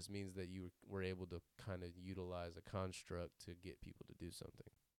 It just means that you were able to kind of utilize a construct to get people to do something,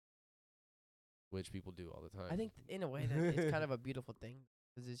 which people do all the time. I think in a way that it's kind of a beautiful thing,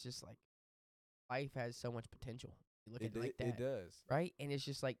 because it's just like life has so much potential. You look at it like that. It does. Right? And it's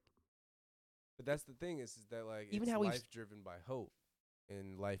just like. But that's the thing is that like even it's how life driven by hope,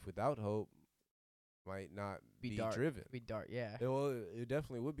 and life without hope might not be dark. driven. Be dark, yeah. It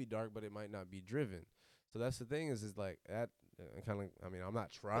definitely would be dark, but it might not be driven. So that's the thing is like that kind of. I mean, I'm not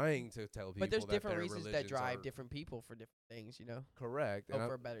trying to tell people. But there's that different their reasons that drive different people for different things. Correct. Hope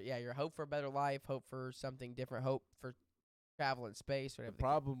for a better. Yeah, your hope for a better life. Hope for something different. Hope for travel in space. Whatever. The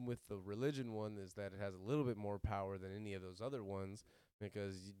problem with the religion one is that it has a little bit more power than any of those other ones,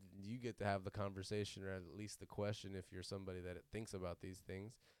 because you get to have the conversation, or at least the question, if you're somebody that thinks about these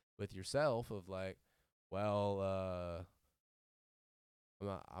things with yourself, of like, well,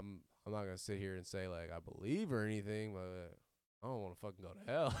 I'm not gonna sit here and say like I believe or anything, but I don't want to fucking go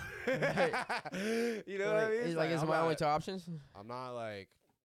to hell. You know what I mean? It's like is my only two options. I'm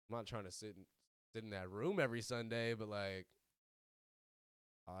not trying to sit in that room every Sunday, but like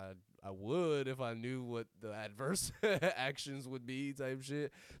I would if I knew what the adverse actions would be, type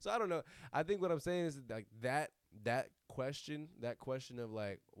shit. So I don't know. I think what I'm saying is like that question of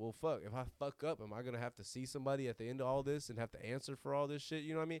like, well, fuck, if I fuck up, am I gonna have to see somebody at the end of all this and have to answer for all this shit?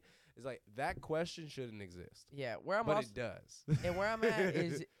 You know what I mean? It's like that question shouldn't exist. Yeah, but it does. And where I'm at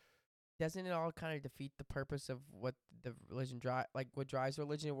is, doesn't it all kind of defeat the purpose of what the religion what drives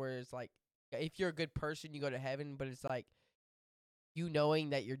religion? Where it's like, if you're a good person, you go to heaven, but it's like, you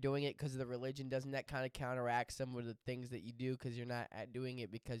knowing that you're doing it because of the religion, doesn't that kind of counteract some of the things that you do because you're not doing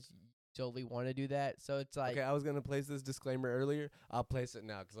it because you solely want to do that? So it's like, Okay, I was going to place this disclaimer earlier. I'll place it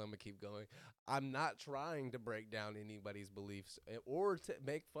now because I'm going to keep going. I'm not trying to break down anybody's beliefs or to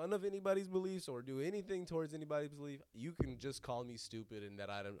make fun of anybody's beliefs or do anything towards anybody's belief. You can just call me stupid and that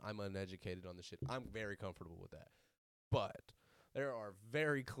I'm uneducated on the shit. I'm very comfortable with that. But there are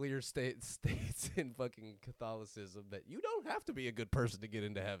very clear states in fucking Catholicism that you don't have to be a good person to get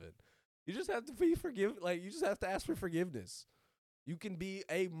into heaven. You just have to be you just have to ask for forgiveness. You can be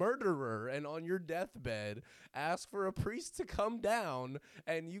a murderer and on your deathbed ask for a priest to come down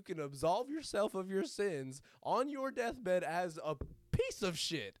and you can absolve yourself of your sins on your deathbed as a piece of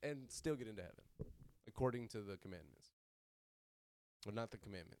shit and still get into heaven according to the commandments. Well, not the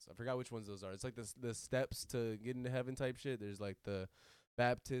commandments. I forgot which ones those are. It's like the steps to get into heaven type shit. There's like the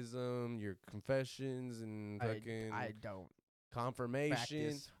baptism, your confessions, and fucking I don't confirmation.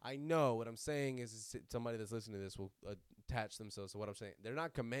 practice. I know what I'm saying is somebody that's listening to this will attach themselves to what I'm saying. They're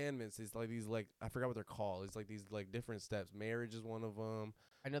not commandments. It's like these I forgot what they're called. It's like these different steps. Marriage is one of them.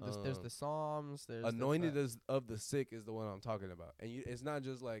 I know there's the Psalms. There's anointed as of the sick is the one I'm talking about. And it's not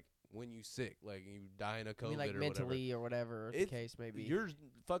just like when you sick, like you die in a COVID like or mentally whatever the case may be. You're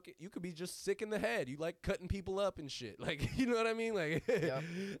you could be just sick in the head. You like cutting people up and shit. Like, you know what I mean? Like, Yep.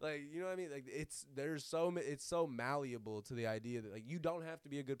 like, you know what I mean? Like it's so malleable to the idea that like you don't have to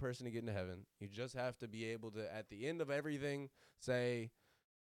be a good person to get into heaven. You just have to be able to at the end of everything say,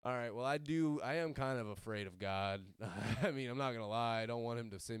 all right, well, I am kind of afraid of God. I mean, I'm not going to lie. I don't want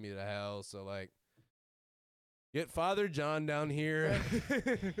him to send me to hell. So like, get Father John down here.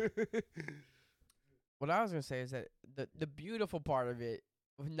 What I was gonna say is that the beautiful part of it,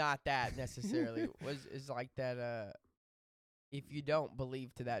 not that necessarily, is like that. If you don't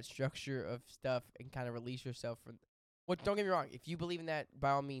believe to that structure of stuff and kind of release yourself from, don't get me wrong. If you believe in that, by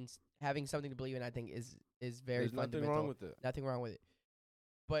all means, having something to believe in, I think is very There's fundamental. nothing wrong with it. Nothing wrong with it.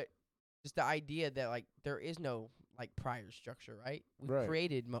 But just the idea that like there is no like prior structure, right? We Right.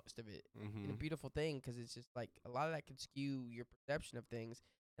 created most of it. Mm-hmm. And a beautiful thing because it's just like a lot of that can skew your perception of things,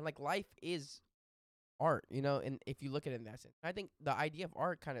 and like life is art, you know. And if you look at it in that sense, I think the idea of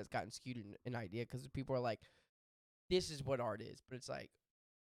art kind of has gotten skewed in an idea because people are like, this is what art is, but it's like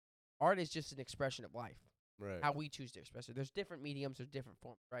art is just an expression of life, Right. how we choose to express it. There's different mediums, there's different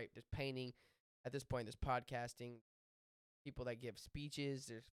forms, right? There's painting, at this point there's podcasting, people that give speeches,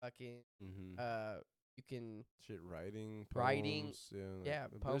 there's fucking Mm-hmm. you can Shit, writing, Writing, yeah,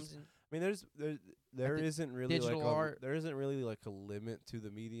 poems and I mean, there think isn't really digital art. there isn't really like a limit to the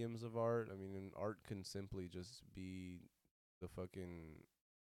mediums of art. I mean, and art can simply just be the fucking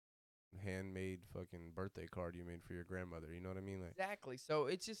handmade fucking birthday card you made for your grandmother. You know what I mean? Like, exactly. So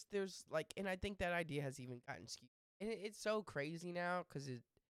it's just there's like, and I think that idea has even gotten skewed, and it's so crazy now because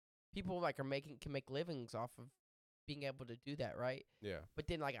people like can make livings off of being able to do that, right? yeah, But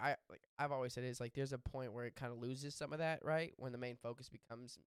then I've always said it's like there's a point where it kind of loses some of that, right? When the main focus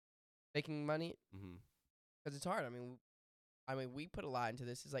becomes making money, mm-hmm. because it's hard. I mean, we put a lot into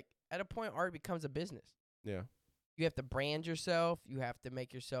this. It's like at a point, art becomes a business. Yeah, You have to brand yourself. You have to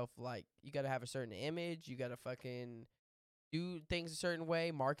make yourself like you got to have a certain image. You got to fucking do things a certain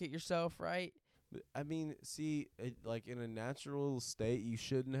way. Market yourself, right? I mean, see, like in a natural state, you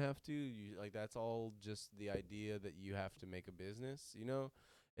shouldn't have to. You like that's all just the idea that you have to make a business. You know,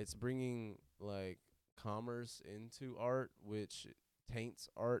 it's bringing like commerce into art, which taints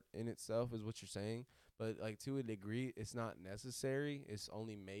art in itself, is what you're saying. But like to a degree, it's not necessary. It's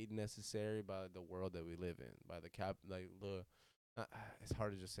only made necessary by the world that we live in, by the it's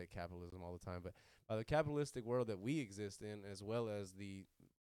hard to just say capitalism all the time, but by the capitalistic world that we exist in, as well as the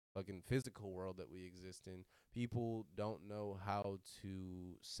fucking physical world that we exist in, people don't know how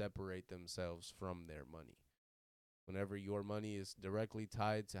to separate themselves from their money. Whenever your money is directly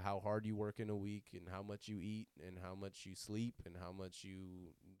tied to how hard you work in a week and how much you eat and how much you sleep and how much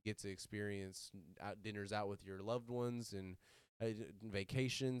you get to experience dinners out with your loved ones and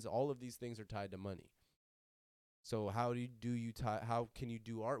vacations, all of these things are tied to money. So how how can you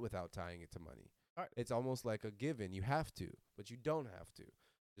do art without tying it to money? Art. It's almost like a given. You have to, but you don't have to.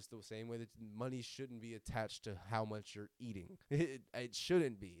 Just the same way that money shouldn't be attached to how much you're eating. It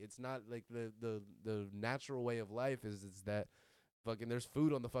shouldn't be. It's not like the natural way of life is that fucking there's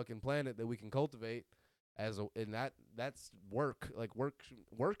food on the fucking planet that we can cultivate and that's work. Like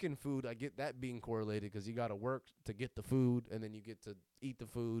work and food, I get that being correlated because you got to work to get the food and then you get to eat the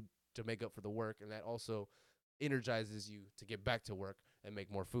food to make up for the work, and that also energizes you to get back to work. and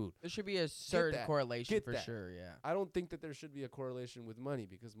make more food. There should be a certain that. correlation Get for that. sure. Yeah. I don't think that there should be a correlation with money,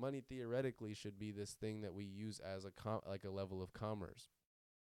 because money theoretically should be this thing that we use as like a level of commerce.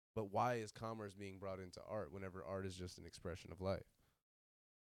 But why is commerce being brought into art whenever art is just an expression of life?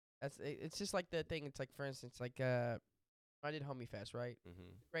 It's just like the thing. It's like, for instance, like I did Homie Fest, right? Mm-hmm.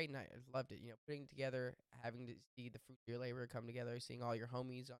 Great night. I loved it. You know, putting together, having to see the fruit of your labor come together, seeing all your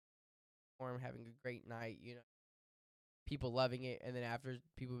homies on form, having a great night. You know, people loving it, and then after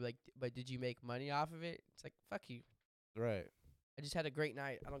people be like, "But did you make money off of it?" It's like, fuck you. Right. I just had a great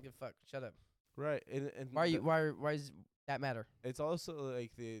night. I don't give a fuck. Shut up. Right. And Why are you? Why does that matter? It's also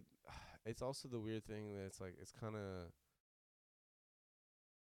like it's also the weird thing that it's like it's kind of,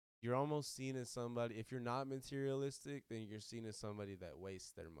 you're almost seen as somebody, if you're not materialistic, then you're seen as somebody that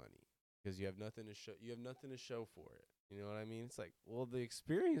wastes their money because you have nothing to show. You have nothing to show for it. You know what I mean? It's like, well, the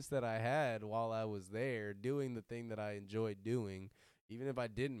experience that I had while I was there doing the thing that I enjoyed doing, even if I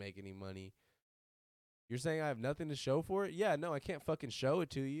didn't make any money, you're saying I have nothing to show for it? Yeah, no, I can't fucking show it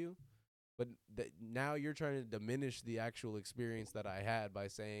to you. But now you're trying to diminish the actual experience that I had by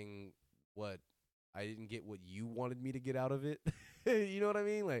saying what I didn't get what you wanted me to get out of it. You know what I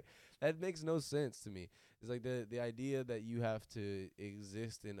mean? Like, that makes no sense to me. It's like the idea that you have to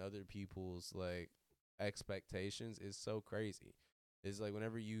exist in other people's like expectations is so crazy. It's like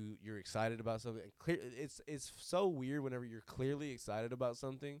whenever you're excited about something, it's so weird whenever you're clearly excited about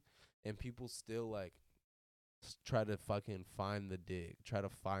something and people still like try to fucking find the dig, try to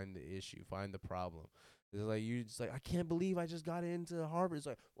find the issue, find the problem. It's like you just like, I can't believe I just got into Harvard. It's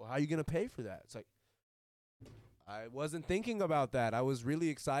like, well, how are you gonna pay for that? It's like, I wasn't thinking about that. I was really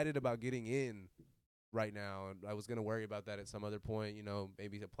excited about getting in right now, and I was gonna worry about that at some other point. You know,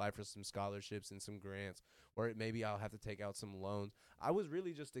 maybe apply for some scholarships and some grants, or maybe I'll have to take out some loans. I was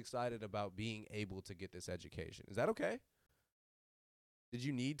really just excited about being able to get this education. Is that okay? Did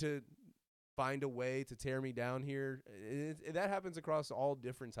you need to find a way to tear me down here? That happens across all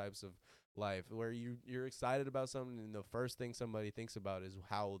different types of life, where you're excited about something and the first thing somebody thinks about is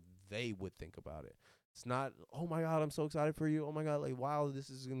how they would think about it. It's not, oh my God, I'm so excited for you. Oh my God, like, wow, this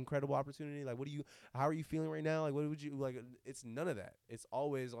is an incredible opportunity. Like, how are you feeling right now? Like, what would you like? It's none of that. It's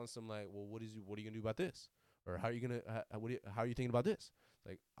always on some like, well, what are you gonna do about this? Or how are you gonna, how are you thinking about this?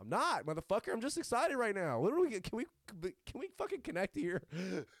 Like, I'm not, motherfucker. I'm just excited right now. What do we get? Can we fucking connect here?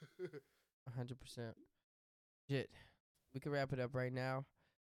 100%. Shit. We can wrap it up right now.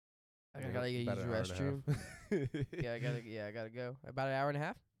 I gotta use About the an hour and a restroom. half. I gotta go. About an hour and a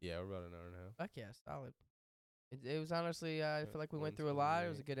half? Yeah, we're about an hour and a half. Fuck yeah, solid. It was honestly, I feel like we went through a lot. It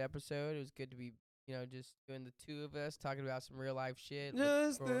was a good episode. It was good to be, you know, just doing the two of us talking about some real life shit.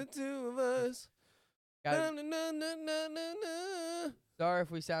 Just the two of us. Gotta, sorry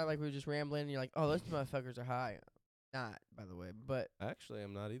if we sound like we were just rambling and you're like, oh, those motherfuckers are high. Not, by the way. But Actually,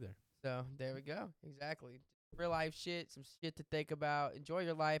 I'm not either. so there we go. Exactly. Real life shit, some shit to think about. Enjoy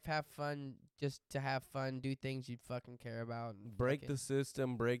your life, have fun, just to have fun, do things you fucking care about. And Break the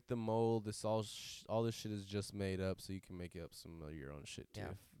system, break the mold. This all this shit is just made up so you can make up some of your own shit too. Yeah.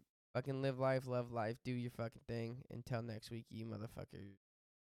 Fucking live life, love life, do your fucking thing. Until next week, you motherfucker.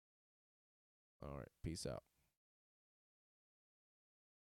 All right, peace out.